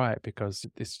you try it? Because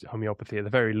this homeopathy, at the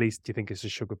very least, you think it's a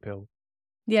sugar pill.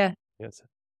 Yeah. Yes.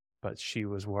 But she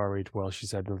was worried. Well, she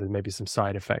said, well, there may be some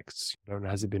side effects. It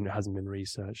hasn't been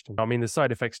researched. I mean, the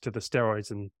side effects to the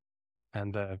steroids and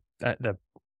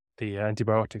the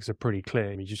antibiotics are pretty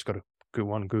clear. You just got to go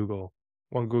one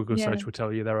Google search will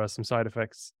tell you there are some side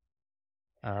effects.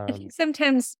 I think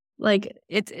sometimes, like,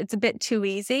 it's a bit too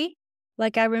easy.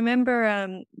 Like, I remember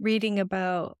reading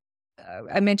about,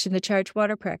 I mentioned the charged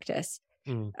water practice.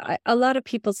 A lot of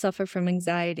people suffer from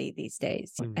anxiety these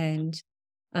days, and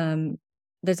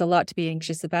there's a lot to be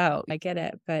anxious about. I get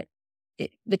it, but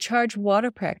the charged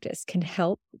water practice can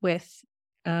help with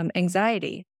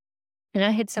anxiety. And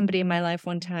I had somebody in my life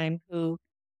one time who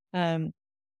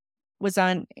was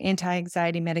on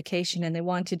anti-anxiety medication, and they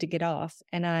wanted to get off.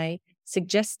 And I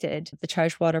suggested the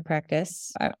charged water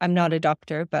practice. I'm not a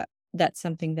doctor, but that's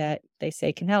something that they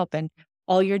say can help. And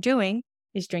all you're doing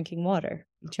is drinking water.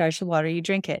 You charge the water, you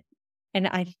drink it. And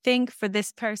I think for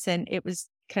this person, it was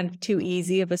kind of too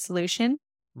easy of a solution.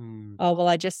 Oh, well,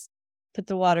 I just put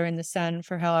the water in the sun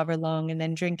for however long and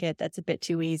then drink it. That's a bit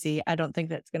too easy. I don't think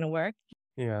that's going to work.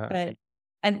 Yeah.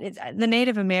 And the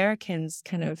Native Americans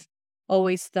kind of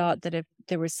always thought that if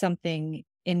there was something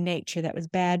in nature that was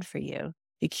bad for you,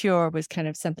 the cure was kind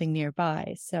of something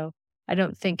nearby. So I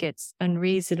don't think it's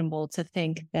unreasonable to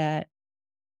think that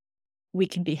we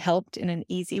can be helped in an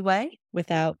easy way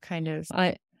without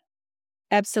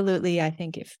absolutely. I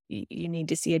think if you need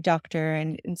to see a doctor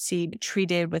and see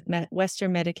treated with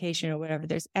Western medication or whatever,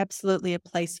 there's absolutely a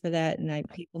place for that. And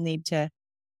people need to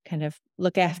kind of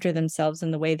look after themselves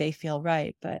in the way they feel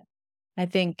right. But I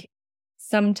think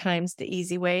sometimes the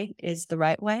easy way is the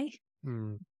right way.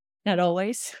 Not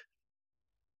always.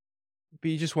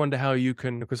 But you just wonder how you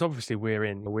can, because obviously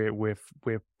we're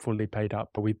fully paid up,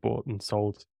 but we bought and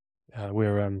sold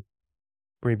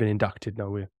we've been inducted. No,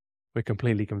 we're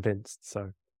completely convinced.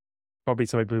 So probably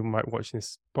some people who might watch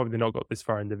this probably not got this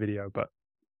far in the video, but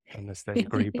unless they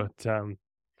agree, but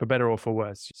for better or for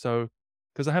worse. So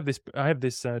because I have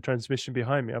this transmission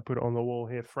behind me, I put it on the wall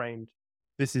here framed.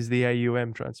 This is the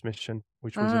AUM transmission,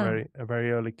 which was a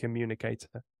very early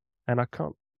communicator, and I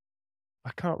can't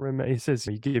remember. It says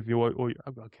you give your all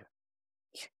okay.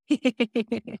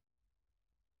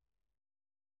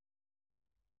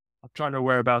 I'm trying to know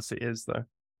whereabouts it is though.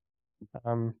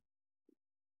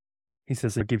 He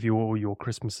says I give you all your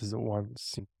Christmases at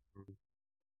once.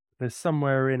 There's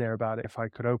somewhere in there about it. If I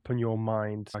could open your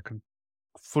mind, I could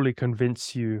fully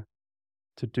convince you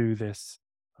to do this.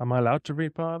 Am I allowed to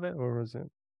read part of it, or is it?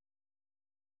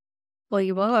 Well,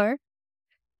 you are.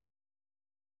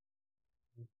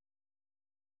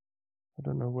 I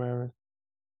don't know where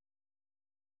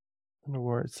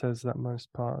it says that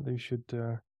most part. You should.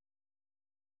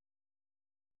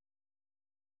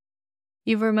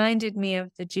 You've reminded me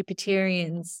of the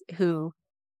Jupiterians who,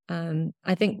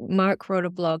 I think Mark wrote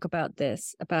a blog about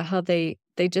this, about how they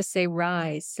just say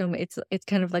rise. So it's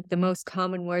kind of like the most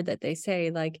common word that they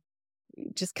say, like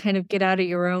just kind of get out of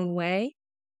your own way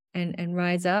and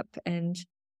rise up. And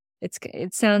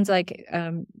it sounds like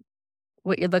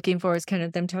what you're looking for is kind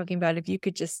of them talking about if you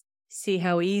could just see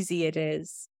how easy it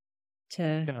is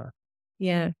to,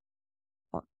 yeah.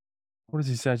 What does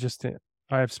he say?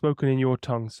 I have spoken in your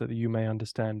tongue so that you may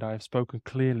understand. I have spoken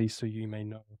clearly so you may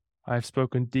know. I have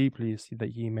spoken deeply so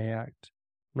that ye may act.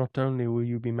 Not only will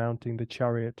you be mounting the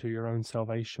chariot to your own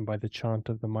salvation by the chant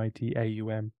of the mighty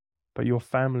AUM, but your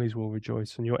families will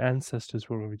rejoice and your ancestors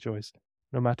will rejoice,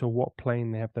 no matter what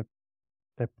plane they have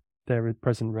their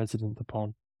present residence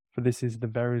upon. For this is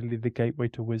verily the gateway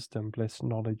to wisdom, bliss,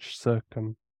 knowledge,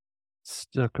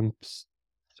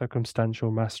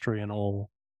 circumstantial mastery, and all.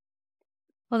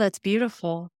 Well, that's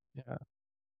beautiful. Yeah.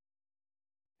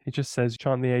 He just says,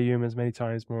 chant the AUM as many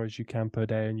times more as you can per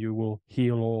day, and you will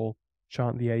heal all.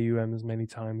 Chant the AUM as many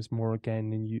times more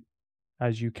again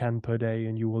as you can per day,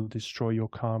 and you will destroy your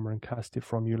karma and cast it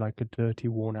from you like a dirty,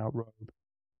 worn-out robe.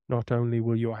 Not only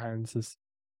will your hands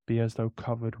be as though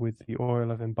covered with the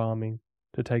oil of embalming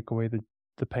to take away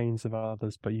the pains of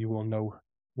others, but you will know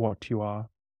what you are.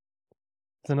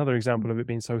 It's another example of it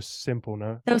being so simple,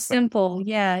 no? So simple,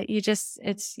 yeah.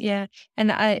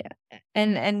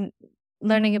 And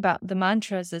learning about the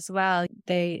mantras as well.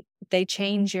 They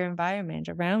change your environment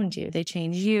around you. They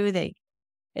change you.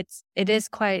 It is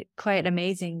quite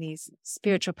amazing, these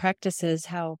spiritual practices,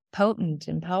 how potent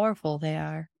and powerful they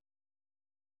are.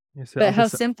 Yes, but how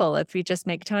simple if we just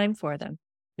make time for them.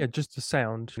 Yeah, just the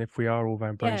sound. If we are all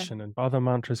vibration, and other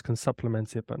mantras can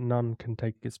supplement it, but none can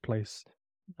take its place.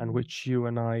 And which you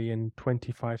and I, in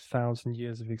 25,000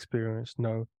 years of experience,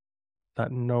 know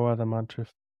that no other mantra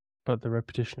but the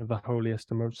repetition of the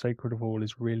holiest and most sacred of all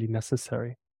is really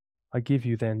necessary. I give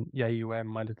you then, AUM,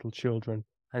 my little children,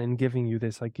 and in giving you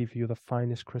this, I give you the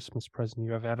finest Christmas present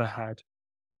you have ever had,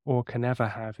 or can ever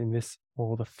have in this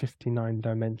or the 59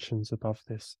 dimensions above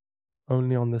this.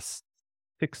 Only on the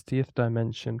 60th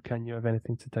dimension can you have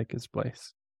anything to take its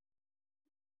place.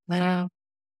 Wow.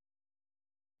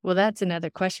 Well, that's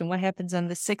another question. What happens on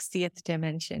the 60th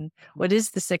dimension? What is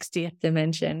the 60th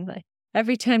dimension? Like,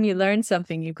 every time you learn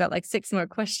something, you've got like 6 more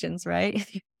questions,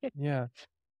 right? Yeah.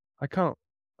 I can't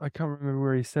remember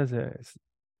where he says it.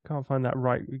 Can't find that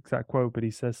right exact quote, but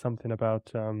he says something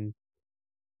about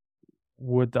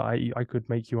would that I could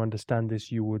make you understand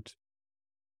this, you would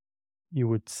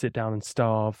sit down and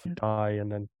starve and die,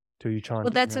 and then till you chant.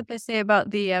 Well, that's what they say about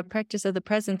the practice of the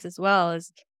presence as well,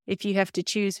 is if you have to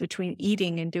choose between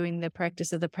eating and doing the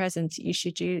practice of the presence, you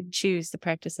should choose the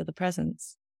practice of the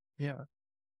presence. Yeah.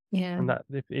 Yeah. And that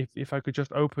if I could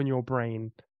just open your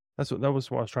brain, that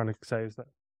was what I was trying to say, is that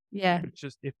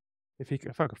just if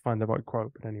I could find the right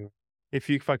quote, but anyway,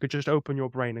 if I could just open your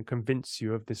brain and convince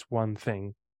you of this one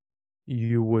thing,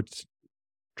 you would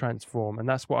transform. And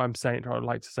that's what I'm saying. I'd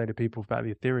like to say to people about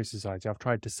the Aetherius Society. I've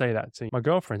tried to say that to my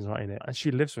girlfriend's not in it, and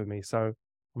she lives with me, so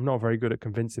I'm not very good at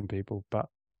convincing people. But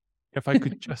if I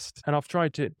could just, and I've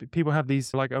tried to, people have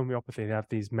these, like homeopathy, they have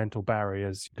these mental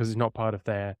barriers because it's not part of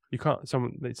their,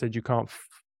 they said you can't,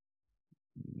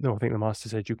 no, I think the master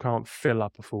said you can't fill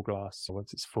up a full glass. So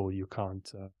once it's full, you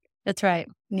can't. That's right.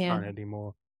 Yeah. Can't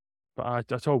anymore. But I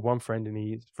told one friend,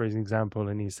 and for his example,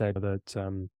 and he said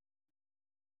that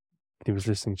he was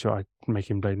listening to, I make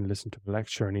him listen to the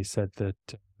lecture, and he said that,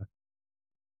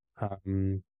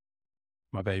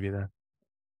 my baby there,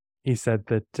 he said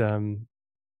that, the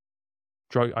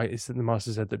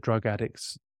master said that drug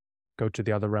addicts go to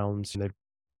the other realms, and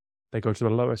they go to the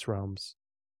lowest realms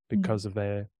because of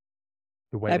their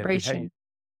the way they behave. Vibration.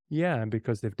 Yeah, and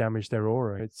because they've damaged their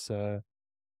aura. It's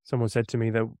someone said to me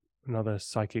that another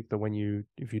psychic that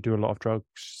if you do a lot of drugs,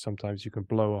 sometimes you can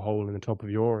blow a hole in the top of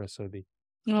your aura so the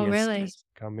Oh, really? entities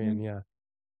come in. Yeah,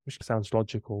 which sounds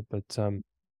logical, but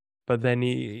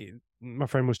then my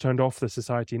friend was turned off the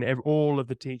society and all of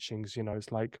the teachings.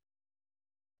 It's like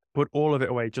put all of it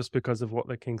away just because of what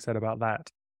the king said about that.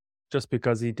 Just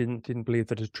because he didn't believe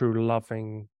that a true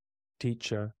loving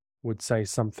teacher would say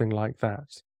something like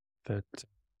that. That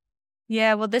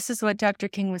Yeah, well, this is what Dr.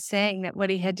 King was saying, that what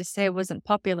he had to say wasn't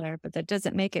popular, but that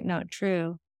doesn't make it not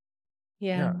true.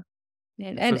 Yeah.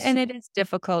 yeah, And it is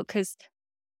difficult because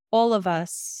all of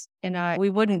us we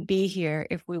wouldn't be here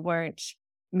if we weren't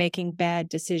making bad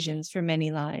decisions for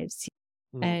many lives.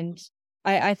 And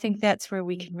I think that's where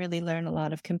we can really learn a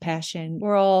lot of compassion.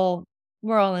 We're all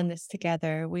in this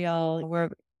together. We're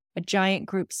a giant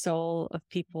group soul of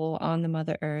people on the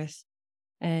Mother Earth.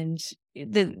 And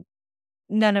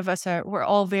none of us we're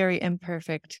all very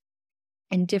imperfect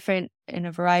and different in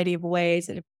a variety of ways,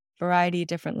 at a variety of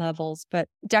different levels. But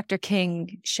Dr.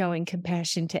 King showing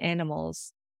compassion to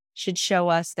animals should show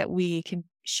us that we can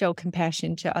show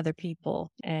compassion to other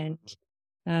people. And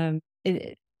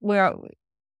it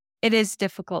is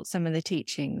difficult, some of the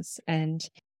teachings. And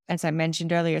as I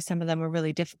mentioned earlier, some of them were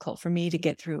really difficult for me to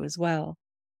get through as well.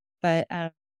 But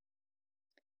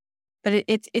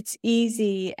it's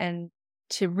easy and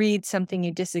to read something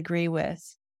you disagree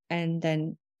with and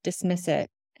then dismiss it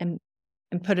and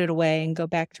put it away and go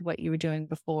back to what you were doing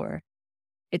before.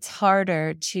 It's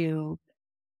harder to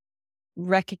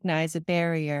recognize a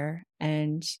barrier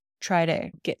and try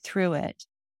to get through it.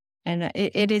 And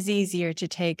it is easier to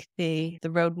take the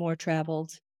road more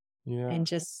traveled and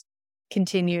just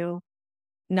continue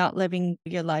not living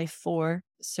your life for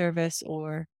service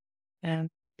or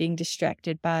being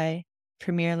distracted by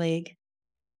Premier League.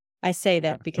 I say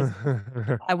that because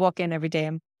I walk in every day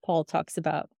and Paul talks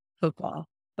about football,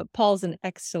 but Paul's an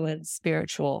excellent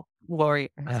spiritual warrior.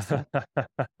 So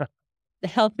the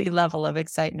healthy level of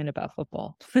excitement about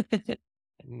football.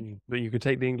 But you could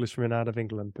take the Englishman out of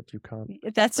England, but you can't.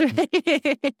 That's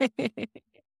right.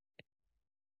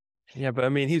 Yeah, but I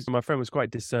mean, my friend was quite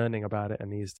discerning about it,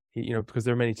 and because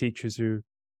there are many teachers who,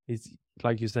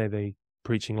 like you say, they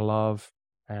preaching love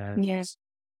and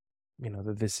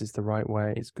that this is the right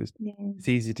way. It's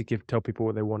easy to tell people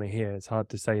what they want to hear. It's hard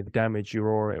to say damage your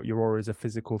aura. Your aura is a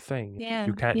physical thing. Yeah,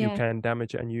 you can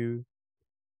damage it, and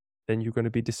then you're going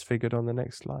to be disfigured on the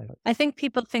next slide. I think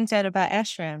people think that about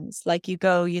ashrams. Like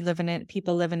people live in an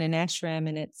ashram,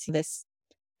 and it's this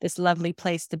lovely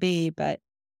place to be. But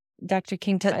Dr.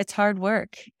 King, it's hard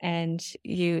work, and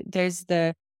there's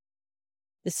the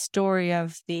story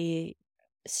of the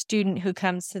student who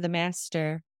comes to the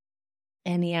master,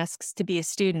 and he asks to be a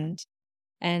student,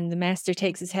 and the master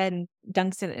takes his head and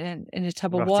dunks it in a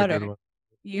tub of water.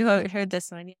 You heard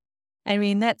this one. I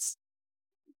mean,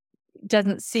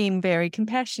 doesn't seem very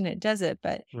compassionate, does it?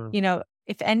 But,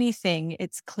 if anything,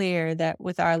 it's clear that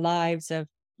with our lives of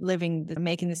making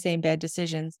the same bad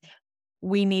decisions,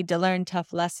 we need to learn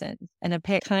tough lessons. And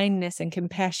kindness and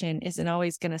compassion isn't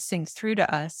always going to sink through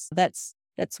to us. That's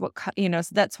what, so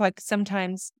that's why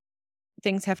sometimes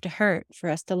things have to hurt for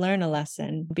us to learn a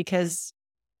lesson, because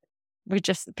we're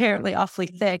just apparently awfully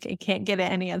thick and can't get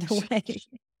it any other way.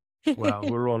 Well,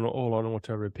 we're all on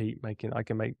auto repeat.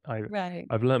 Right.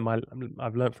 I've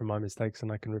learned from my mistakes,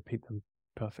 and I can repeat them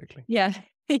perfectly. Yeah,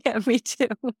 me too.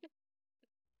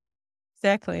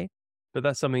 Exactly. But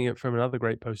that's something from another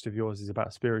great post of yours is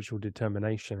about spiritual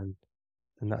determination,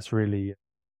 and that's really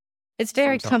it's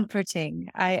very comforting.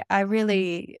 I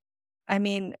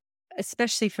mean,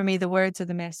 especially for me, the words of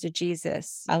the Master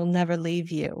Jesus, "I'll never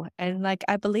leave you." And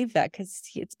I believe that because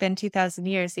it's been 2,000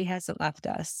 years, he hasn't left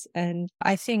us. And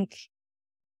I think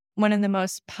one of the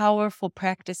most powerful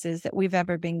practices that we've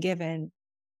ever been given,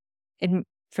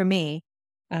 for me,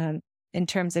 in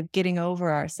terms of getting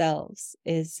over ourselves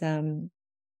and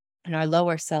our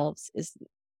lower selves, is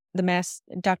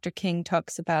Dr. King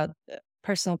talks about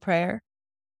personal prayer.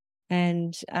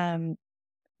 And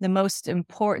the most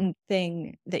important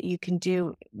thing that you can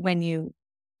do when you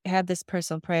have this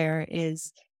personal prayer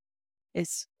is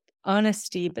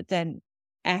honesty, but then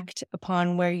act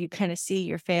upon where you kind of see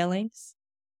your failings.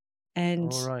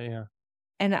 And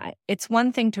it's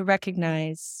one thing to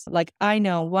recognize, I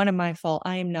know one of my fault,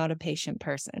 I am not a patient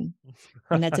person.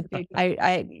 And that's a big,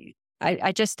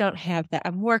 I just don't have that.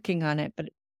 I'm working on it, but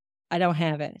I don't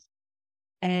have it.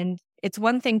 And it's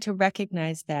one thing to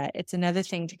recognize that. It's another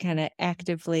thing to kind of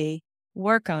actively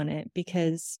work on it,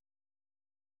 because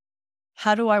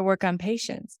how do I work on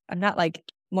patience? I'm not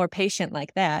more patient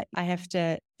like that. I have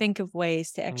to think of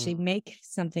ways to actually Mm. make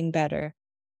something better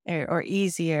or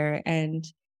easier. And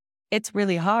it's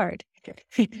really hard.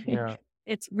 Yeah.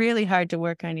 It's really hard to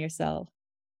work on yourself.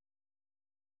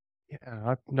 Yeah,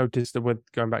 I've noticed that with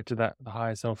going back to that, the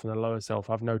higher self and the lower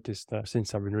self, I've noticed that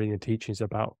since I've been reading the teachings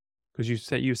about, because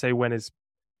you say when is,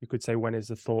 you could say when is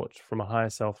the thought from a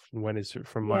higher self and when is it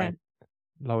from Yeah. my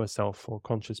lower self or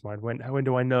conscious mind? When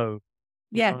do I know?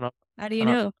 You Yeah. know, How do you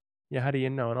and I, know? yeah, how do you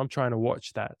know? And I'm trying to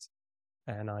watch that,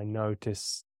 and I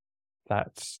notice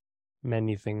that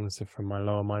many things are from my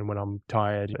lower mind when I'm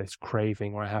tired. It's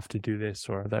craving, or I have to do this,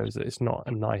 or those. It's not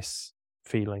a nice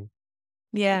feeling.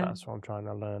 Yeah. That's what I'm trying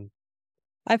to learn.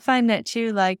 I find that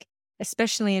too, like,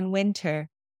 especially in winter,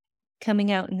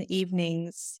 coming out in the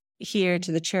evenings here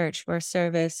to the church for a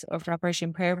service or for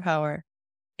Operation Prayer Power.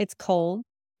 It's cold,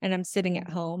 and I'm sitting at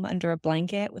home under a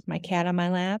blanket with my cat on my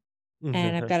lap,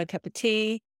 and I've got a cup of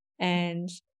tea, and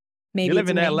You maybe live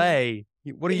it's in raining.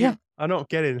 LA. What are you? Yeah. I'm not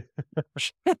getting.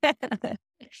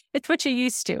 It's what you're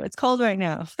used to. It's cold right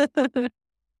now.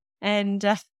 And,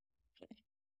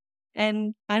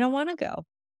 and I don't wanna go.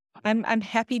 I'm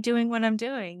happy doing what I'm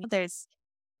doing.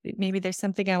 Maybe there's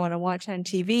something I wanna watch on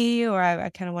TV, or I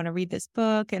kinda wanna read this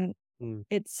book, and Mm,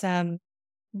 it's,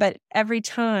 but every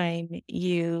time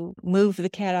you move the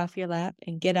cat off your lap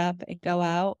and get up and go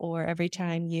out, or every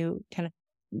time you kind of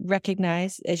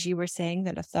recognize, as you were saying,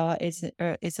 that a thought is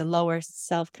a lower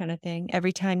self kind of thing,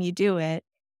 every time you do it,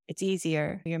 it's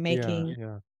easier. You're yeah, making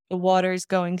yeah, the water's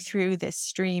going through this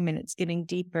stream and it's getting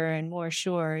deeper and more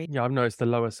sure. yeah. I've noticed the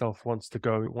lower self wants to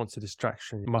go. It wants a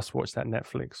distraction. Must watch that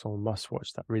Netflix, or must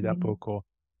watch that, read that Mhm. book, or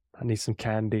I need some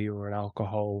candy or an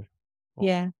alcohol, or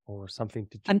Yeah. something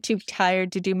to. I'm too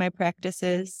tired to do my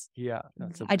practices. Yeah,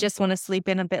 that's a I big just one. want to sleep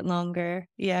in a bit longer.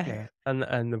 Yeah. Yeah,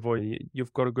 and the voice,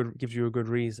 you've got a good, gives you a good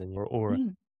reason,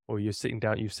 Mm. or you're sitting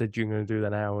down. You said you're going to do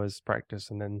an hour's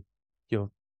practice, and then you're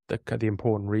the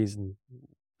important reason,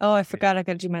 Oh, I forgot I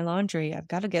gotta do my laundry. I've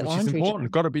got to get which is laundry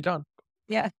important, done. got to be done.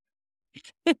 Yeah.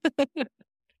 And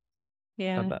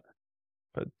Yeah. that,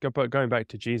 but going back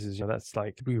to Jesus, that's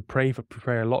like we pray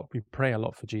a lot. We pray a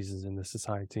lot for Jesus in the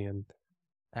society, and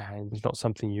it's not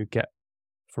something you get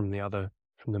from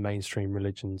the mainstream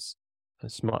religions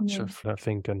as much. Yeah. I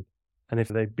think, and if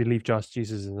they believe just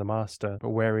Jesus is the master, but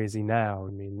where is he now?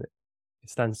 I mean,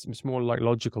 it's more like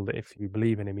logical that if you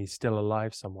believe in him, he's still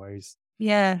alive somewhere. He's,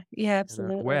 Yeah. Yeah,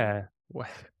 absolutely. where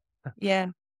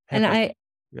Yeah. And heaven.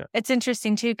 Yeah. it's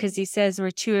interesting too, because he says, where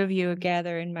two of you are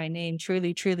gathered in my name,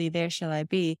 truly, truly, there shall I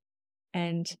be.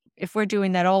 And if we're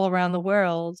doing that all around the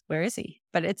world, where is he?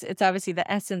 But it's obviously the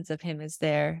essence of him is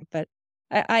there. But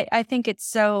I think it's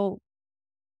so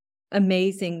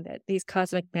amazing that these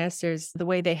cosmic masters, the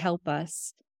way they help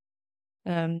us,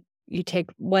 you take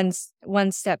one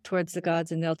step towards the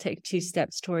gods and they'll take two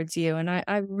steps towards you. And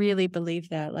I really believe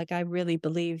that. Like, I really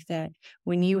believe that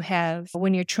when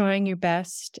you're trying your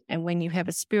best and when you have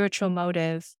a spiritual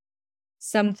motive,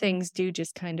 some things do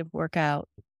just kind of work out.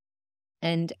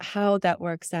 And how that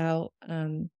works out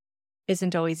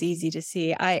isn't always easy to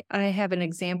see. I have an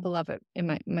example of it in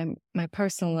my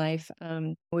personal life.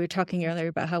 We were talking earlier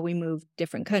about how we move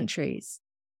different countries,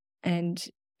 and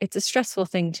it's a stressful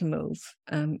thing to move.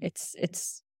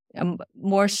 It's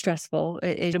more stressful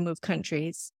to move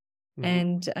countries, Mhm.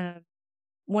 and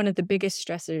one of the biggest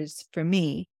stressors for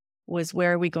me was,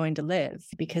 where are we going to live?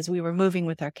 Because we were moving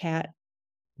with our cat,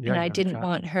 Yeah, and you I have a didn't cat.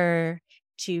 want her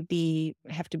to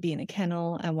have to be in a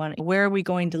kennel. Where are we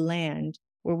going to land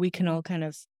where we can all kind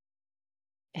of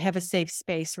have a safe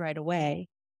space right away?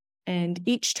 And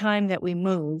each time that we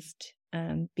moved,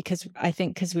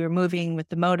 because we were moving with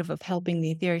the motive of helping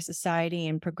the Aetherius Society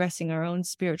and progressing on our own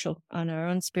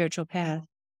spiritual path,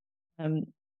 um,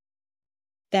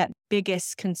 that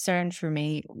biggest concern for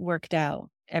me worked out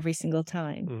every single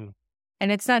time. Mm.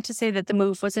 And it's not to say that the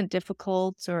move wasn't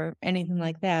difficult or anything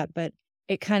like that, but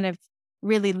it kind of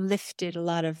really lifted a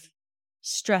lot of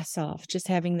stress off, just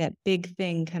having that big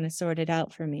thing kind of sorted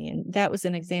out for me. And that was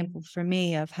an example for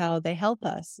me of how they help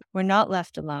us. We're not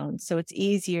left alone. So it's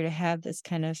easier to have this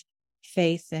kind of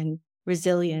faith and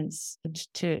resilience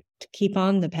to keep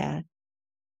on the path.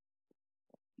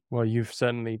 Well, you've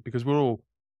certainly, because we're all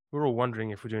wondering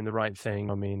if we're doing the right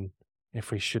thing. I mean,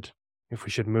 if we should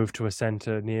move to a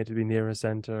center, to be near a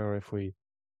center, or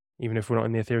even if we're not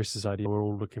in the Aetherius Society, we're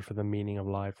all looking for the meaning of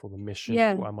life or the mission.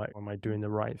 Yeah. Am I doing the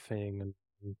right thing?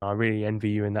 And I really envy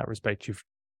you in that respect.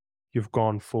 You've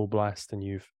gone full blast, and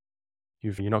you're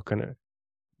not gonna,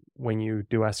 when you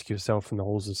do ask yourself in the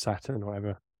halls of Saturn or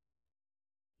whatever,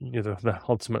 the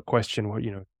ultimate question,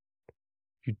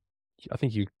 you, I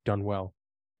think you've done well.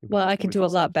 Well, I could do a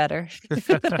lot better.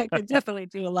 I could definitely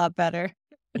do a lot better.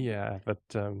 Yeah, but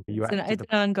you It's acted.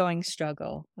 an ongoing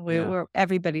struggle. Yeah.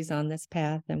 Everybody's on this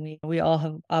path, and we all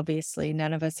have, obviously,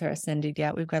 none of us are ascended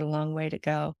yet. We've got a long way to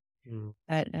go. Mm.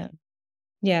 But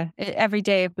yeah, every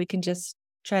day, if we can just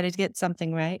try to get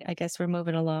something right, I guess we're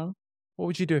moving along. What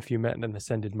would you do if you met an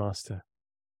ascended master?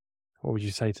 What would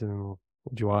you say to them, or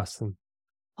what would you ask them?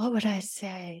 What would I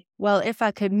say? Well, if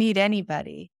I could meet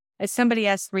anybody, as somebody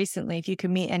asked recently, if you could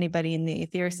meet anybody in the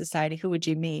Aetherius Society, who would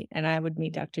you meet? And I would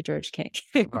meet Dr. George King.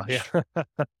 Oh, yeah.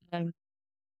 um,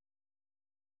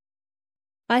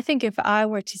 I think if I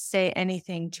were to say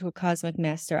anything to a cosmic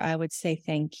master, I would say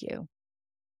thank you.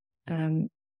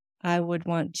 I would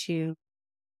want to,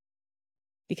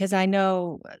 because I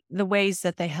know the ways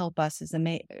that they help us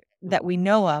that we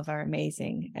know of are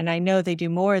amazing, and I know they do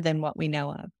more than what we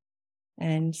know of.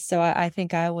 And so I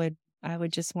think I would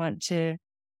just want to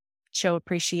show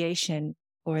appreciation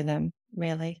for them,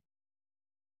 really.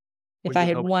 If Would I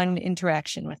you, had one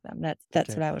interaction with them, that's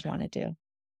okay. what I would want to do.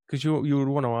 Because you would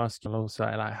want to ask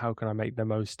alongside, like, how can I make the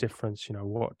most difference?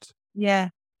 What? Yeah.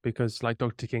 Because like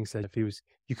Dr. King said,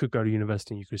 you could go to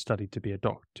university and you could study to be a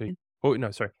doctor. Oh,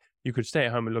 no, sorry. You could stay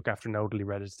at home and look after an elderly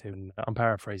relative. And I'm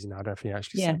paraphrasing now. I don't know if he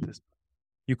actually Yeah. said this.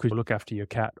 You could look after your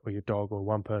cat or your dog or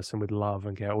one person with love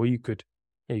and care. Or you could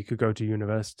go to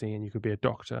university and you could be a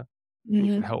doctor. You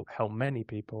Mhm. could help many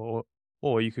people.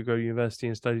 Or you could go to university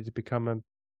and study to become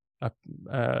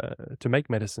to make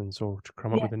medicines or to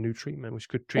come up Yeah. with a new treatment, which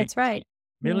could treat That's right.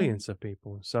 Yeah. millions of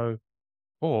people. So,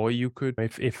 or you could,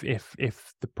 if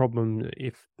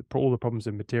all the problems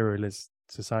of materialist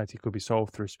society could be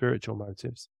solved through spiritual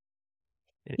motives.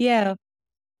 Yeah.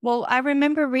 Well, I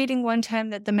remember reading one time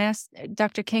that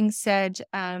Dr. King said,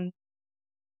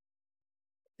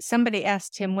 somebody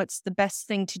asked him, what's the best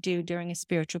thing to do during a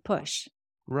spiritual push?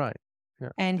 Right. Yeah.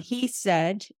 And he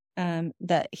said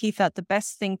that he thought the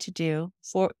best thing to do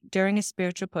during a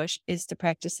spiritual push is to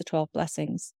practice the 12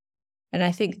 blessings. And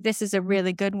I think this is a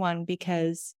really good one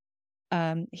because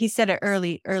he said it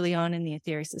early on in the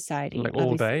Aetherius Society. Like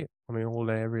all day? I mean, all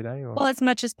day, every day? Or? Well, as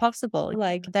much as possible.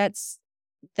 Like that's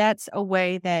a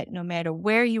way that no matter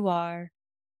where you are,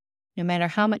 no matter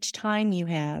how much time you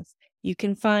have, you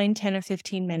can find 10 or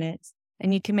 15 minutes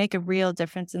and you can make a real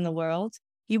difference in the world.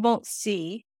 You won't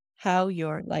see how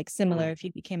you're similar if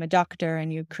you became a doctor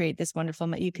and you create this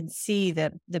wonderful, you can see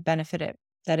the benefit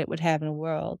that it would have in the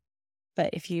world.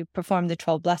 But if you perform the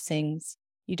 12 blessings,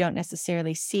 you don't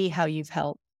necessarily see how you've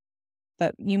helped,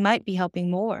 but you might be helping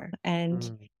more.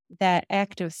 And that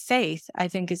act of faith, I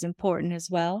think, is important as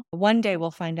well. One day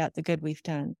we'll find out the good we've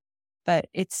done, but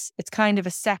it's kind of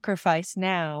a sacrifice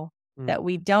now that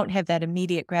we don't have that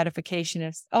immediate gratification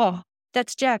of, oh,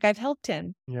 that's Jack, I've helped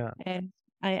him. Yeah. And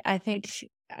I think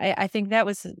that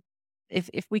was,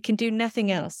 if we can do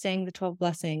nothing else, saying the 12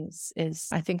 blessings is,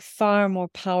 I think, far more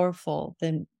powerful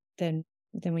than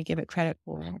we give it credit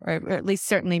for, or at least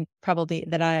certainly probably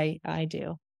that I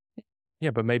do. Yeah,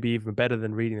 but maybe even better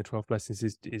than reading the 12 blessings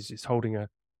is holding a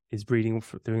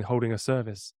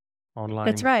service online.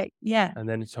 That's right. Yeah. And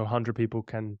then so 100 people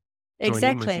can join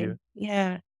Exactly. in with you.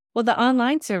 Yeah. Well, the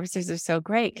online services are so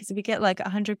great because we get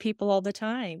 100 people all the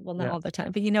time. Well, not all the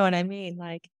time, but you know what I mean?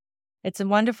 It's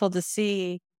wonderful to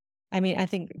see. I mean, I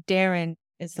think Darren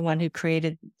is the one who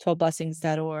created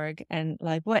 12blessings.org, and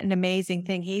what an amazing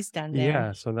thing he's done there.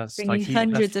 Yeah, so that's bringing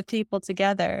hundreds of people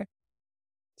together.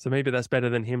 So maybe that's better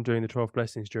than him doing the 12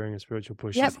 blessings during a spiritual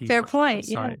push. Yeah, fair point.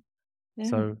 Yeah.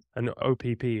 So, and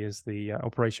OPP is the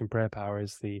Operation Prayer Power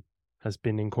has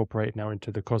been incorporated now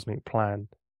into the cosmic plan.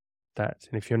 And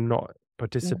if you're not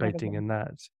participating in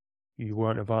that, you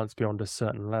won't advance beyond a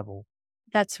certain level.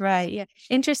 That's right. Yeah.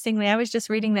 Interestingly, I was just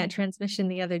reading that transmission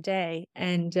the other day,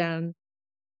 and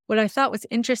what I thought was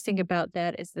interesting about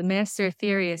that is the Master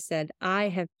Aetherius said, I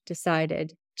have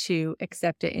decided to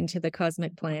accept it into the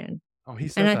cosmic plan. Oh, he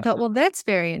said that. And I thought, well, that's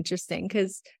very interesting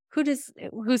because who's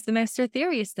the Master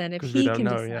Aetherius then? If he can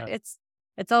decide,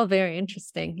 it's all very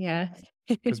interesting. Yeah.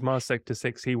 Because Mars Sector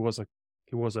 6, he was a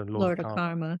Lord of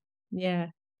Karma. Yeah.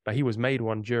 But he was made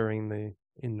one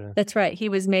That's right. He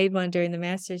was made one during the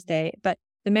Master's Day. But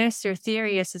the Master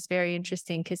Aetherius is very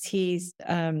interesting because he's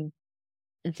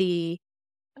the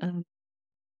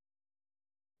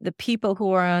people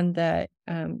who are on the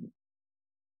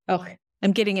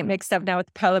I'm getting it mixed up now with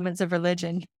the Parliaments of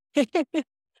Religion.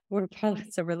 We're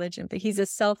Parliaments of Religion, but he's a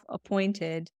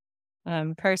self-appointed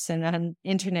person on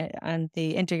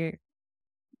the Interplanetary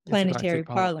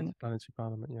Parliament. Planetary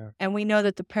Parliament, yeah. And we know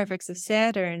that the prefects of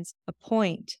Saturns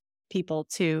appoint people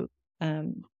to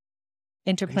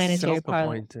Interplanetary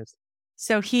Parliament.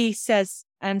 So he says,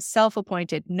 I'm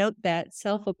self-appointed. Note that,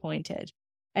 self-appointed.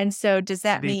 And so does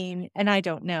that Did he? mean, and I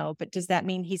don't know, but does that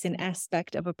mean he's an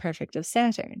aspect of a perfect of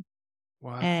Saturn?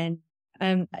 What? And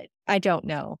I don't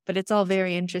know, but it's all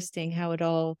very interesting how it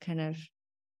all kind of,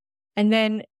 and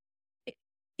then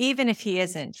even if he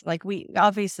isn't, like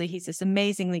obviously he's this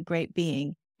amazingly great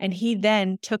being. And he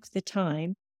then took the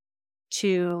time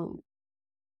to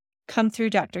come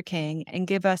through Dr. King and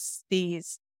give us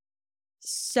these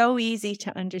so easy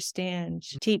to understand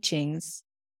teachings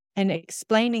and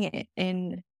explaining it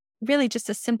in really just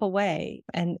a simple way.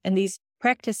 And these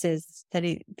practices that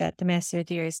the Master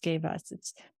Aetherius gave us,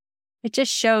 it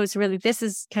just shows really this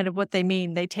is kind of what they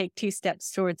mean. They take 2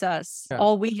 steps towards us. Yeah.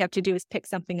 All we have to do is pick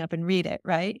something up and read it,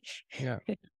 right? Yeah.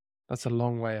 That's a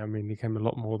long way. I mean, he came a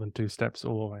lot more than 2 steps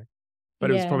all the way. But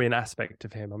it was Yeah, probably an aspect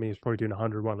of him. I mean, he was probably doing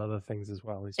 101 other things as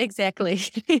well. exactly.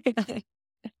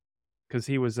 Because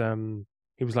he was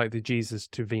like the Jesus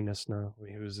to Venus now.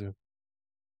 He was a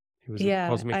Yeah,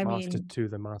 cosmic I master mean, to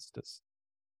the masters.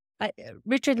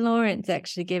 Richard Lawrence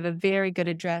actually gave a very good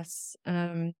address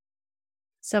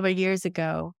several years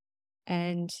ago,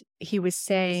 and he was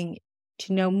saying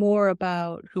to know more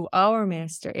about who our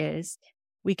master is,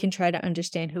 we can try to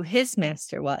understand who his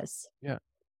master was. Yeah.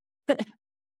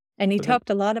 And he But then, talked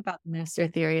a lot about the Master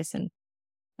Aetherius. And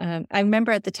I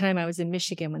remember at the time I was in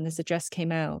Michigan when this address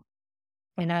came out,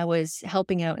 and I was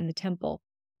helping out in the temple,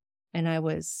 and I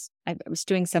was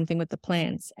doing something with the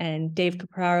plants, and Dave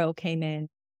Capraro came in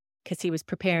because he was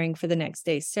preparing for the next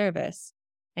day's service.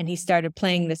 And he started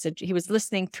playing this. He was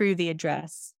listening through the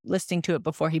address, listening to it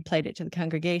before he played it to the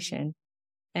congregation.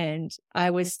 And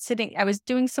I was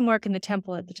doing some work in the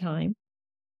temple at the time.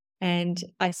 And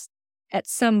at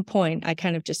some point, I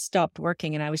kind of just stopped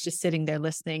working and I was just sitting there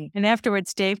listening. And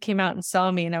afterwards, Dave came out and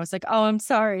saw me and I was like, oh, I'm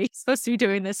sorry. I'm supposed to be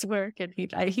doing this work. And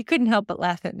he couldn't help but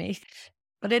laugh at me.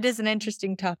 But it is an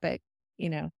interesting topic,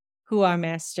 who our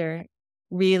master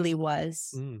really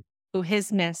was, who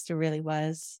his master really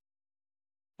was.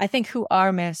 I think who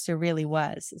our master really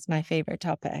was is my favorite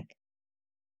topic.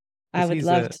 I would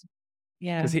love to.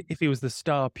 Yeah. Because if he was the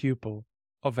star pupil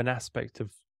of an aspect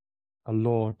of a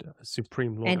Lord, a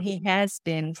supreme Lord. And he has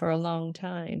been for a long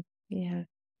time. Yeah.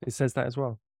 It says that as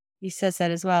well. He says that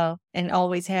as well. And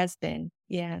always has been.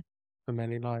 Yeah. For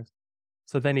many lives.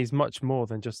 So then he's much more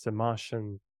than just a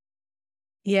Martian.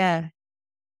 Yeah.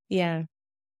 Yeah.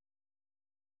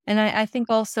 And I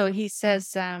think also he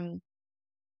says,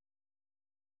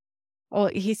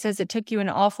 he says it took you an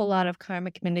awful lot of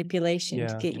karmic manipulation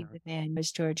to get you the man, was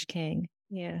George King.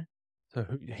 Yeah. So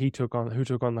who took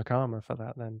on the karma for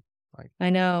that then? Like, I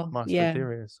know. Master Yeah.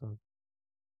 Aetherius. Or...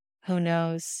 Who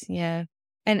knows? Yeah.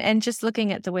 And just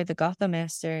looking at the way the Gotha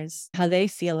masters, how they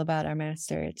feel about our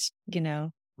master, it's,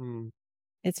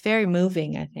 it's very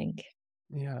moving, I think.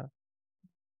 Yeah.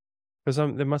 Because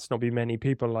there must not be many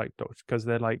people like Doctor, because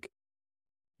they're like,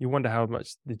 you wonder how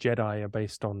much the Jedi are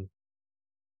based on.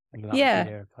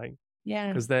 Yeah. Like, yeah.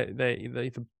 Because they're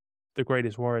the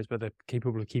greatest warriors, but they're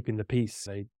capable of keeping the peace.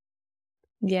 They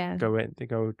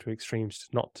go to extremes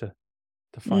not to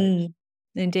fight.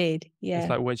 Indeed. Yeah. It's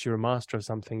like once you're a master of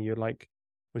something, you're like,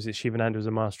 was it Shivananda was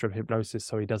a master of hypnosis,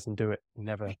 so he doesn't do it. He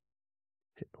never,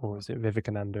 or was it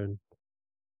Vivekananda?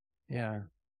 Yeah.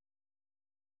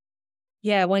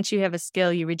 Yeah. Once you have a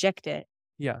skill, you reject it.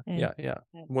 Yeah.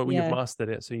 Well, you've mastered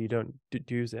it, so you don't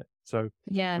use it. So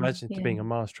imagine being a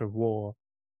master of war,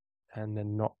 and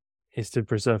then not is to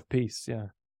preserve peace. Yeah.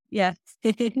 Yeah.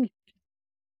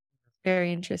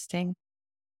 Very interesting.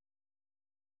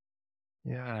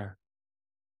 Yeah.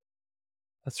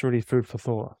 That's really food for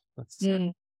thought.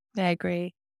 I agree.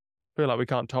 I feel like we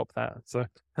can't top that. So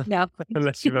no,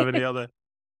 unless you have any other.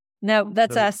 No,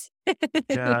 that's us.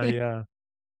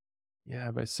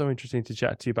 Yeah, but it's so interesting to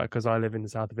chat to you about, because I live in the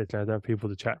south of Italy. I don't have people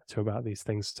to chat to about these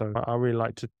things. So I really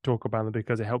like to talk about them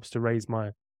because it helps to raise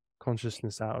my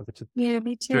consciousness out of it. Yeah,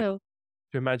 me too.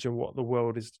 To imagine what the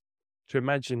world is, to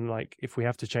imagine like if we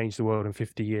have to change the world in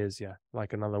 50 years,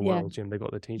 like another world, Jim, they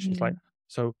got the teachings. Like,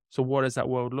 so what does that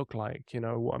world look like?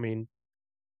 What I mean,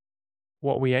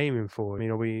 what are we aiming for?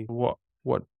 What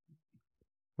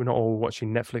we're not all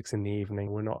watching Netflix in the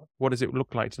evening. We're not, what does it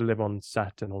look like to live on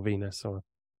Saturn or Venus or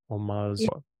on Mars?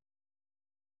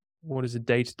 What does a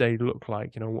day-to-day look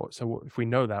like? So if we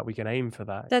know that, we can aim for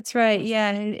that. That's right.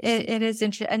 Yeah, it is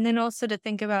interesting. And then also to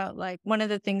think about, like, one of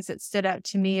the things that stood out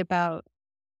to me about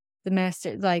the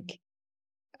master, like,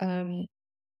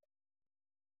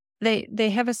 they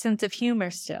have a sense of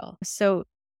humor still. So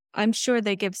I'm sure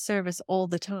they give service all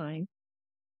the time,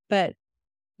 but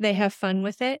they have fun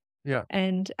with it. Yeah.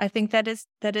 And I think that is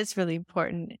really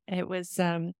important. It was,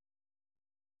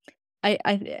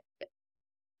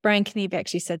 Brian Knieve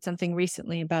actually said something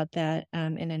recently about that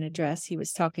in an address. He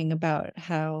was talking about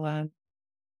how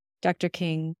Dr.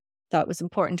 King thought it was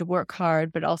important to work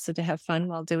hard, but also to have fun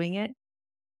while doing it.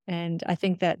 And I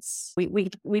think that's we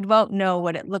won't know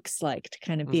what it looks like to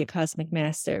kind of be a cosmic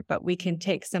master, but we can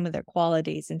take some of their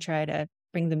qualities and try to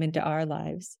bring them into our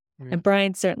lives. Yeah. And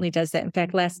Brian certainly does that. In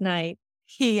fact, last night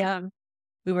we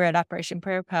were at Operation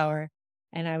Prayer Power,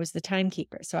 and I was the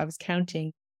timekeeper, so I was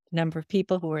counting the number of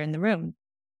people who were in the room.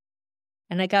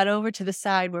 And I got over to the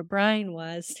side where Brian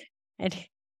was,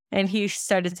 and he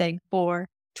started saying 4,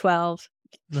 12.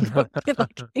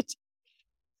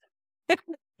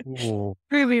 Ooh.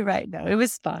 Threw me right now. It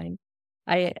was fine.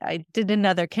 I did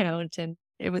another count, and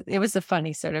it was a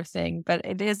funny sort of thing, but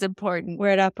it is important. We're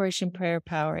at Operation Prayer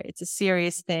Power. It's a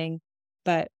serious thing,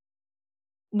 but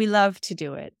we love to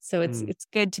do it. So it's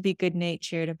good to be good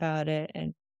natured about it.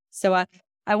 And so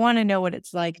I want to know what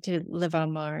it's like to live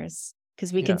on Mars,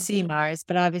 because we can see Mars,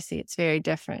 but obviously it's very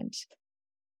different.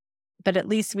 But at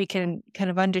least we can kind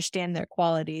of understand their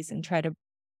qualities and try to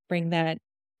bring that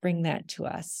to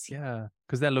us. Yeah,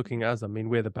 because they're looking at us. I mean,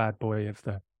 we're the bad boy of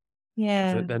the.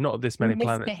 Yeah. There are not this many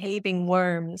planets. Misbehaving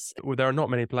worms. Well, there are not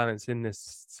many planets in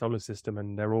this solar system,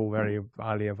 and they're all very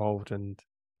highly evolved and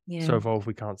so evolved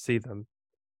we can't see them.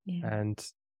 Yeah. And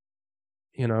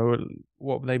you know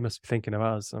what they must be thinking of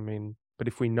us. I mean, but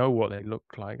if we know what they look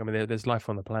like, I mean, there's life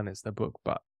on the planets, the book,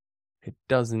 but it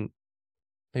doesn't.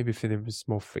 Maybe if there was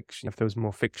more fiction,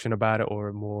 about it, or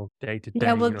a more day-to-day.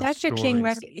 Yeah, well, Dr. King,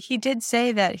 stories. he did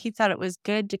say that he thought it was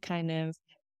good to kind of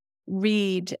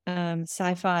read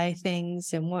sci-fi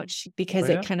things and watch, because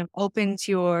it kind of opens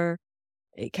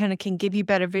it kind of can give you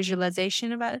better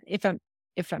visualization about it.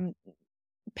 If I'm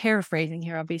paraphrasing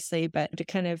here, obviously, but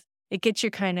it gets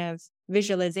your kind of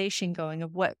visualization going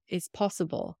of what is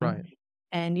possible. Right.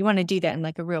 And you want to do that in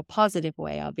like a real positive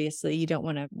way. Obviously, you don't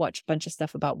want to watch a bunch of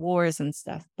stuff about wars and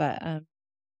stuff, but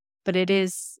it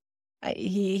is.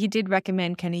 He did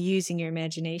recommend kind of using your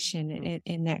imagination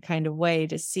in that kind of way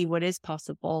to see what is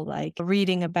possible. Like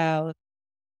reading about.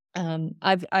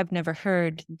 I've never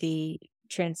heard the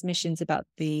transmissions about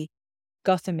the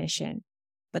Gotham mission,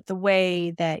 but the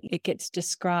way that it gets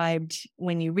described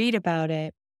when you read about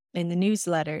it in the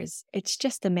newsletters, it's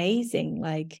just amazing.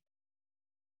 Like,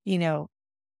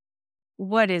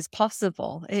 what is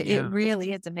possible. It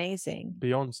really is amazing.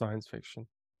 Beyond science fiction.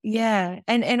 Yeah.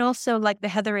 And also like the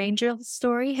Heather Angel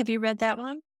story. Have you read that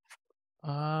one?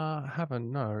 I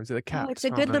haven't, no. Is it the cat? Oh, it's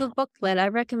a good little booklet. I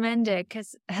recommend it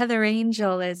because Heather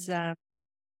Angel is a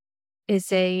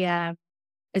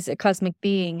cosmic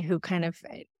being who kind of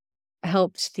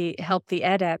helped the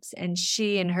adepts, and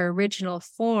she in her original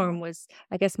form was,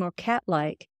 I guess, more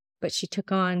cat-like. But she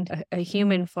took on a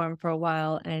human form for a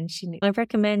while, and I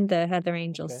recommend the Heather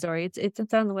Angel story.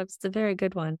 It's on the web. It's a very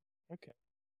good one. Okay.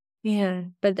 Yeah,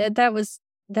 but that was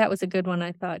a good one,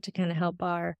 I thought, to kind of help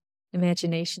our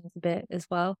imaginations a bit as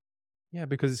well. Yeah,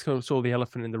 because it's all the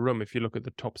elephant in the room. If you look at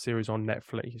the top series on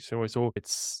Netflix, so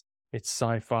it's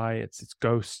sci-fi, it's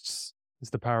ghosts,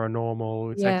 it's the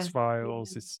paranormal, it's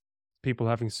X-Files, it's people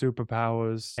having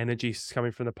superpowers, energy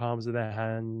coming from the palms of their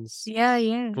hands. Yeah.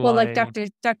 Flying. Well, like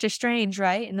Doctor Strange,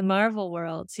 right? In the Marvel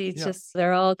world. See,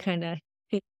 they're all kind of.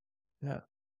 Yeah.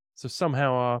 So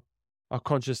somehow our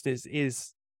consciousness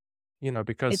is,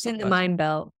 because it's in the mind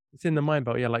belt. It's in the mind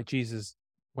belt. Yeah. Like Jesus,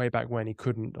 way back when he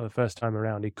couldn't, the first time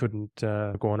around, he couldn't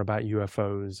go on about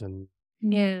UFOs and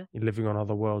living on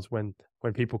other worlds when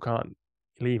people can't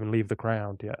even leave the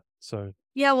ground yet. So.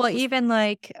 Yeah, well, even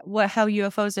like how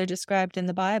UFOs are described in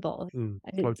the Bible,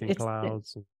 floating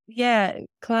clouds.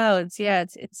 Clouds. Yeah,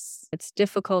 it's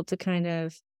difficult to kind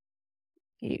of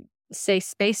say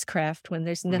spacecraft when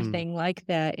there's nothing like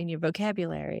that in your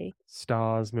vocabulary.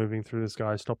 Stars moving through the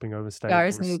sky, stopping over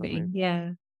stations. Stars moving.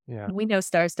 Yeah. We know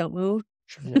stars don't move.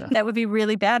 Yeah. That would be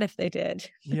really bad if they did.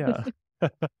 Yeah.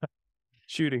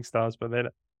 Shooting stars, but then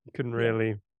you couldn't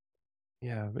really.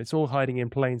 Yeah, it's all hiding in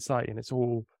plain sight, and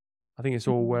I think it's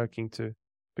all working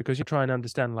because you try and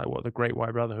understand like what the Great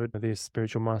White Brotherhood, these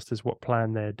spiritual masters, what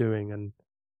plan they're doing. And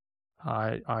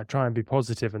I try and be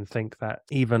positive and think that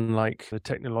even like the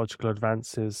technological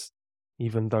advances,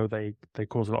 even though they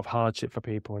cause a lot of hardship for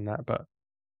people and that,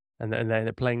 and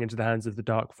they're playing into the hands of the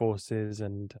dark forces,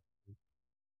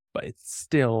 but it's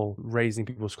still raising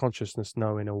people's consciousness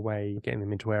now in a way, getting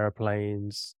them into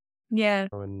airplanes. Yeah.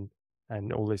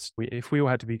 And all this. If we all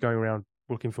had to be going around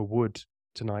looking for wood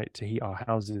tonight to heat our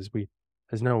houses,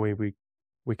 there's no way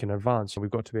we can advance.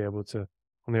 We've got to be able to,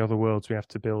 on the other worlds, we have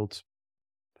to build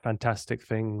fantastic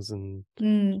things. And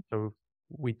so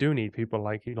we do need people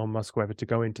like Elon Musk, whoever, to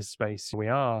go into space. We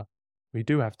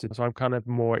do have to. So I'm kind of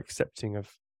more accepting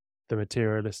of the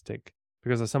materialistic,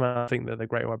 because I somehow think that the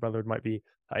Great White Brotherhood might be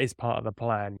is part of the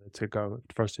plan to go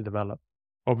for us to develop.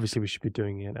 Obviously, we should be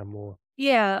doing it and more.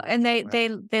 Yeah, and they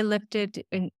Right. they lifted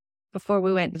and before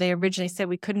we went, they originally said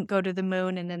we couldn't go to the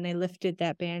moon, and then they lifted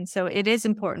that ban. So it is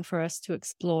important for us to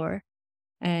explore.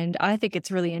 And I think it's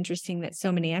really interesting that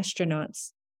so many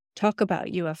astronauts talk about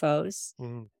UFOs.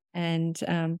 Mm.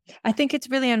 And I think it's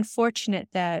really unfortunate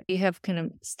that you have kind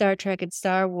of Star Trek and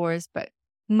Star Wars, but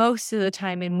most of the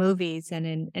time in movies and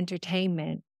in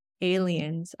entertainment,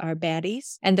 aliens are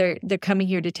baddies, and they're coming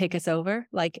here to take us over.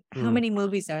 Like, how Mm. many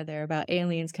movies are there about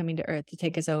aliens coming to Earth to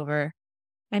take us over?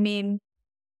 I mean,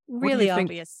 What do you really think?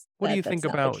 obvious What do that you think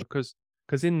that's not the about case.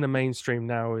 because in the mainstream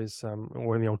now is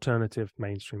or in the alternative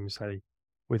mainstream, say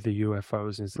with the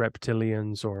UFOs, is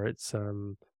reptilians or it's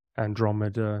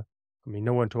Andromeda. I mean,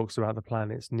 no one talks about the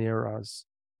planets near us.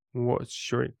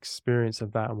 What's your experience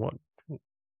of that, and what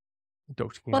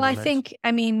Dr. King Well, has I an ex? think,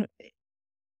 I mean,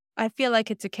 I feel like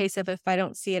it's a case of if I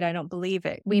don't see it, I don't believe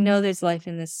it. We know there's life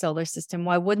in this solar system.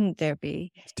 Why wouldn't there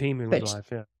be? It's teeming with But life,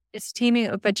 yeah. it's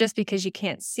teeming, but just because you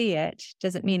can't see it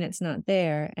doesn't mean it's not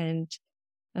there. And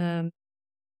um,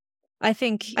 I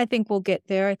think we'll get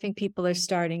there. I think people are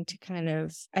starting to kind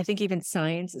of. I think even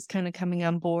science is kind of coming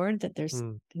on board that there's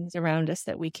Mm. things around us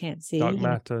that we can't see. Dark You know?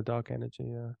 matter, dark energy,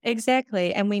 yeah.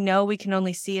 Exactly, and we know we can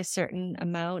only see a certain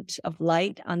amount of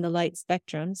light on the light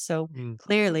spectrum. So Mm.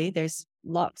 clearly, there's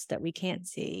lots that we can't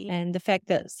see. And the fact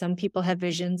that some people have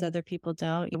visions, other people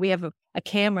don't. We have a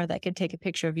camera that can take a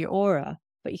picture of your aura,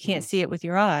 but you can't Mm. see it with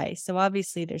your eye. So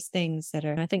obviously, there's things that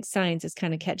are. I think science is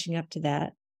kind of catching up to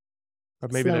that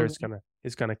But maybe there's slowly.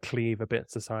 it's gonna cleave a bit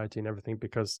society and everything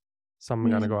because some are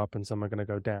gonna Yeah, go up and some are gonna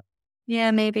go down. yeah,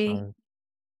 maybe So,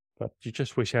 but you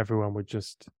just wish everyone would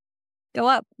just go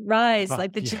up, rise, ah,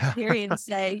 like the yeah, Jupiterians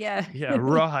say. Yeah, yeah,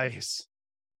 rise.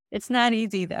 it's not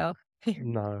easy though.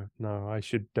 No, no, I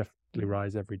should definitely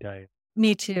rise every day.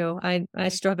 Me too. I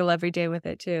struggle every day with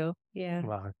it too. Yeah.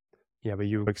 Well, yeah, but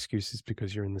your excuse is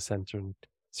because you're in the center and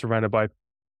surrounded by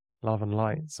love and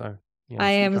light. So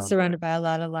I yes, you am can't. surrounded by a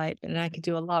lot of light, and I could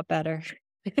do a lot better.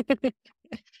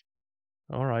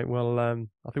 All right, well, I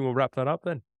think we'll wrap that up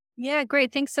then. Yeah,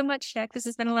 great. Thanks so much, Jack. This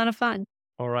has been a lot of fun.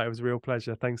 All right, it was a real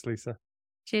pleasure. Thanks, Lisa.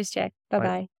 Cheers, Jack. Bye Bye.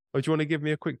 bye. Oh, do you want to give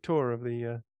me a quick tour of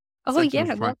the Oh, center yeah,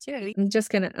 before? well, too. I'm just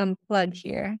going to unplug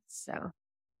here. So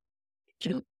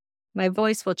my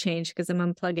voice will change because I'm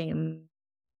unplugging him.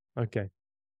 Okay.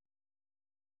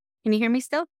 Can you hear me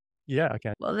still? Yeah.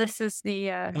 Okay. Well, this is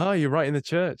the, Oh, you're right in the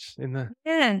church, in the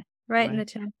yeah, right in the right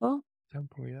temple.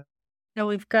 temple. Yeah. So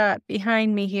we've got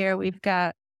behind me here, we've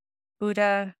got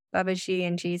Buddha, Babaji,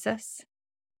 and Jesus.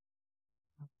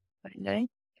 Okay.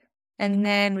 And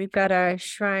then we've got our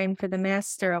shrine for the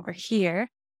master over here.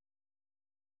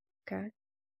 Okay.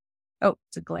 Oh,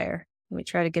 it's a glare. Let me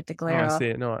try to get the Oh, glare I off. see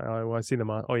it. No, I see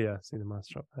the Oh, yeah, I see the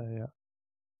master up there. Yeah.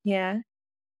 Yeah.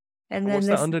 And And then what's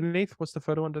this, that underneath? What's the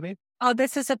photo underneath? oh,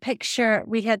 this is a picture.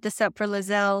 We had this up for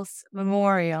Lazelle's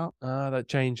memorial. Ah, that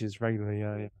changes regularly.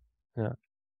 Yeah, yeah, yeah.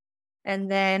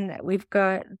 And then we've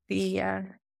got the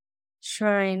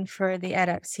shrine for the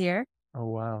adepts here. Oh,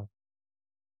 wow.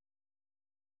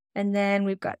 And then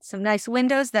we've got some nice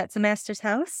windows. That's the master's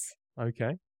house.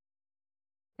 Okay.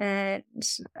 And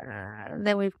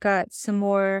then we've got some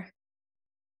more.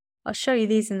 I'll show you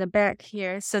these in the back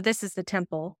here. So this is the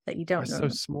temple that you don't It's know. so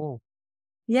small.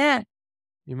 Yeah.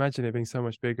 You imagine it being so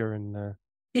much bigger and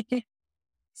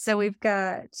So we've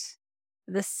got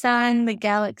the sun, the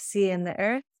galaxy, and the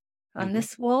earth on Mhm.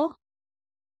 this wall.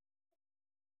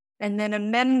 And then a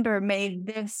member made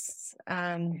this.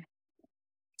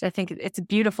 I think it's a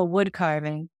beautiful wood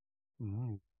carving.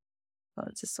 Mm. Oh,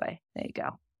 it's this way. There you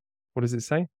go. What does it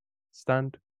say?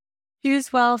 Stand.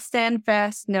 Choose well, stand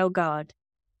fast, know God.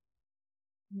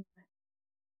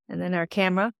 And then our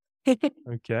camera.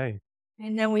 Okay.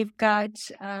 And then we've got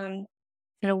an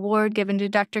award given to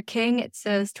Dr. King. It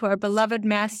says, to our beloved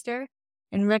master,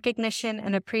 in recognition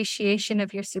and appreciation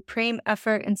of your supreme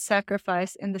effort and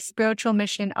sacrifice in the spiritual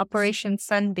mission Operation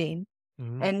Sunbeam,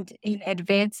 Mhm. and in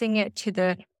advancing it to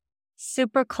the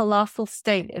super colossal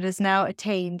state it has now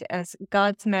attained as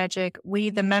God's magic, we,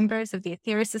 the members of the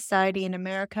Aetherius Society in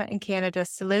America and Canada,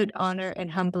 salute, honor,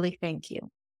 and humbly thank you.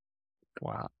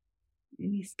 Wow.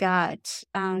 And he's got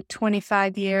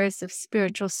 25 years of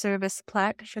spiritual service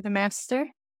plaque for the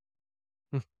master.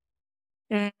 Hmm.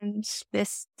 And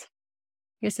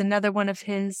here's another one of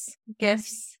his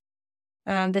gifts.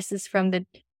 This is from the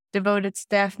devoted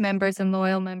staff members and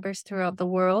loyal members throughout the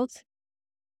world.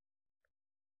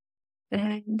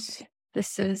 And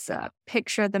this is a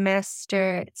picture of the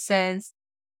master. It says,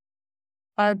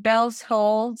 Our bells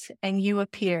tolled and you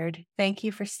appeared. Thank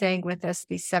you for staying with us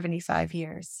these 75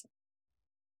 years.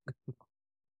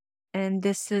 And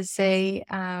this is a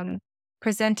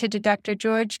presented to Dr.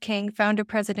 George King, founder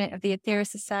president of the Aetherius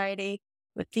Society,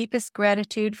 with deepest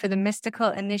gratitude for the mystical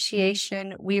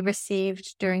initiation we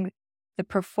received during the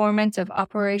performance of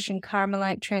Operation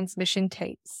Carmelite transmission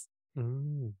tapes.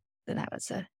 Mm. So that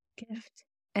was a gift.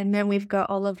 And then we've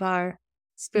got all of our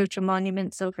spiritual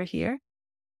monuments over here.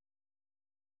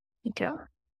 You go.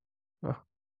 Oh.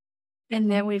 And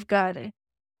then we've got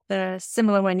the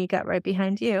similar one you got right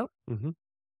behind you. Mm-hmm.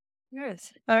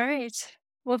 Yes. All right.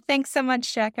 Well, thanks so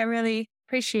much, Jack. I really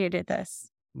appreciated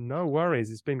this. No worries.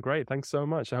 It's been great. Thanks so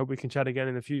much. I hope we can chat again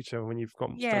in the future when you've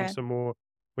done some more,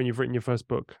 when you've written your first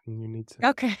book and you need to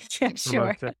Okay. Yeah,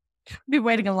 sure. promote it. Be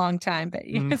waiting a long time, but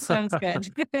yeah, it sounds good.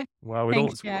 Well,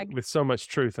 Thanks, Jack. with so much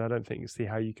truth, I don't think you see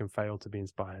how you can fail to be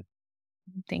inspired.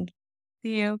 Thank you.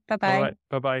 See you. All Bye-bye. right.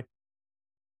 Bye-bye.